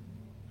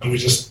 And we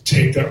just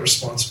take that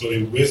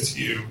responsibility with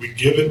you. We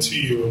give it to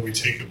you and we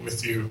take it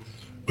with you.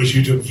 Would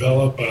you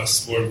develop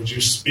us, Lord? Would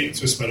you speak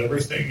to us about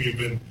everything you've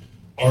been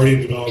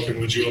already developing?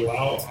 Would you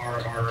allow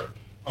our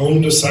own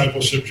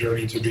discipleship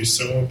journey to be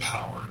so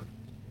empowered?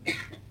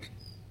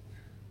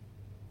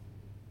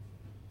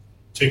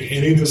 Take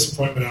any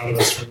disappointment out of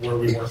us from where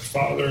we weren't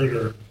fathered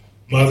or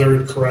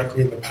mothered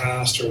correctly in the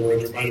past, or where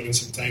there might have been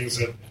some things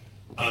that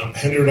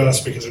hindered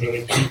us because of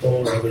other people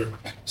or other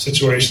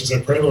situations. I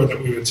pray, Lord,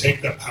 that we would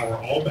take that power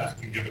all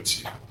back and give it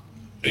to you.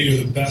 That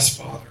you're the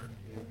best Father.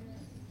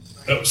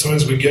 That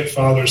sometimes we get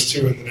fathers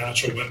too in the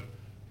natural, but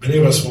many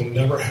of us will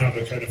never have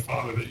the kind of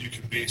father that you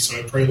can be. So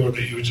I pray, Lord,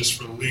 that you would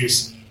just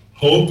release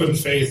hope and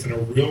faith in a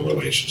real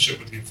relationship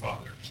with you,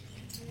 Father.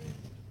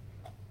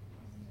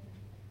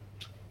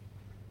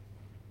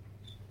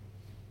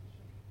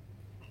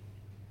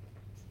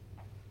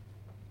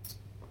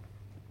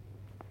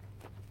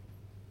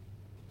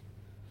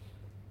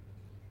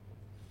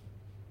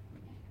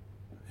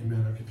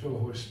 Amen. I can feel the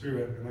Holy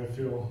Spirit, and I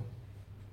feel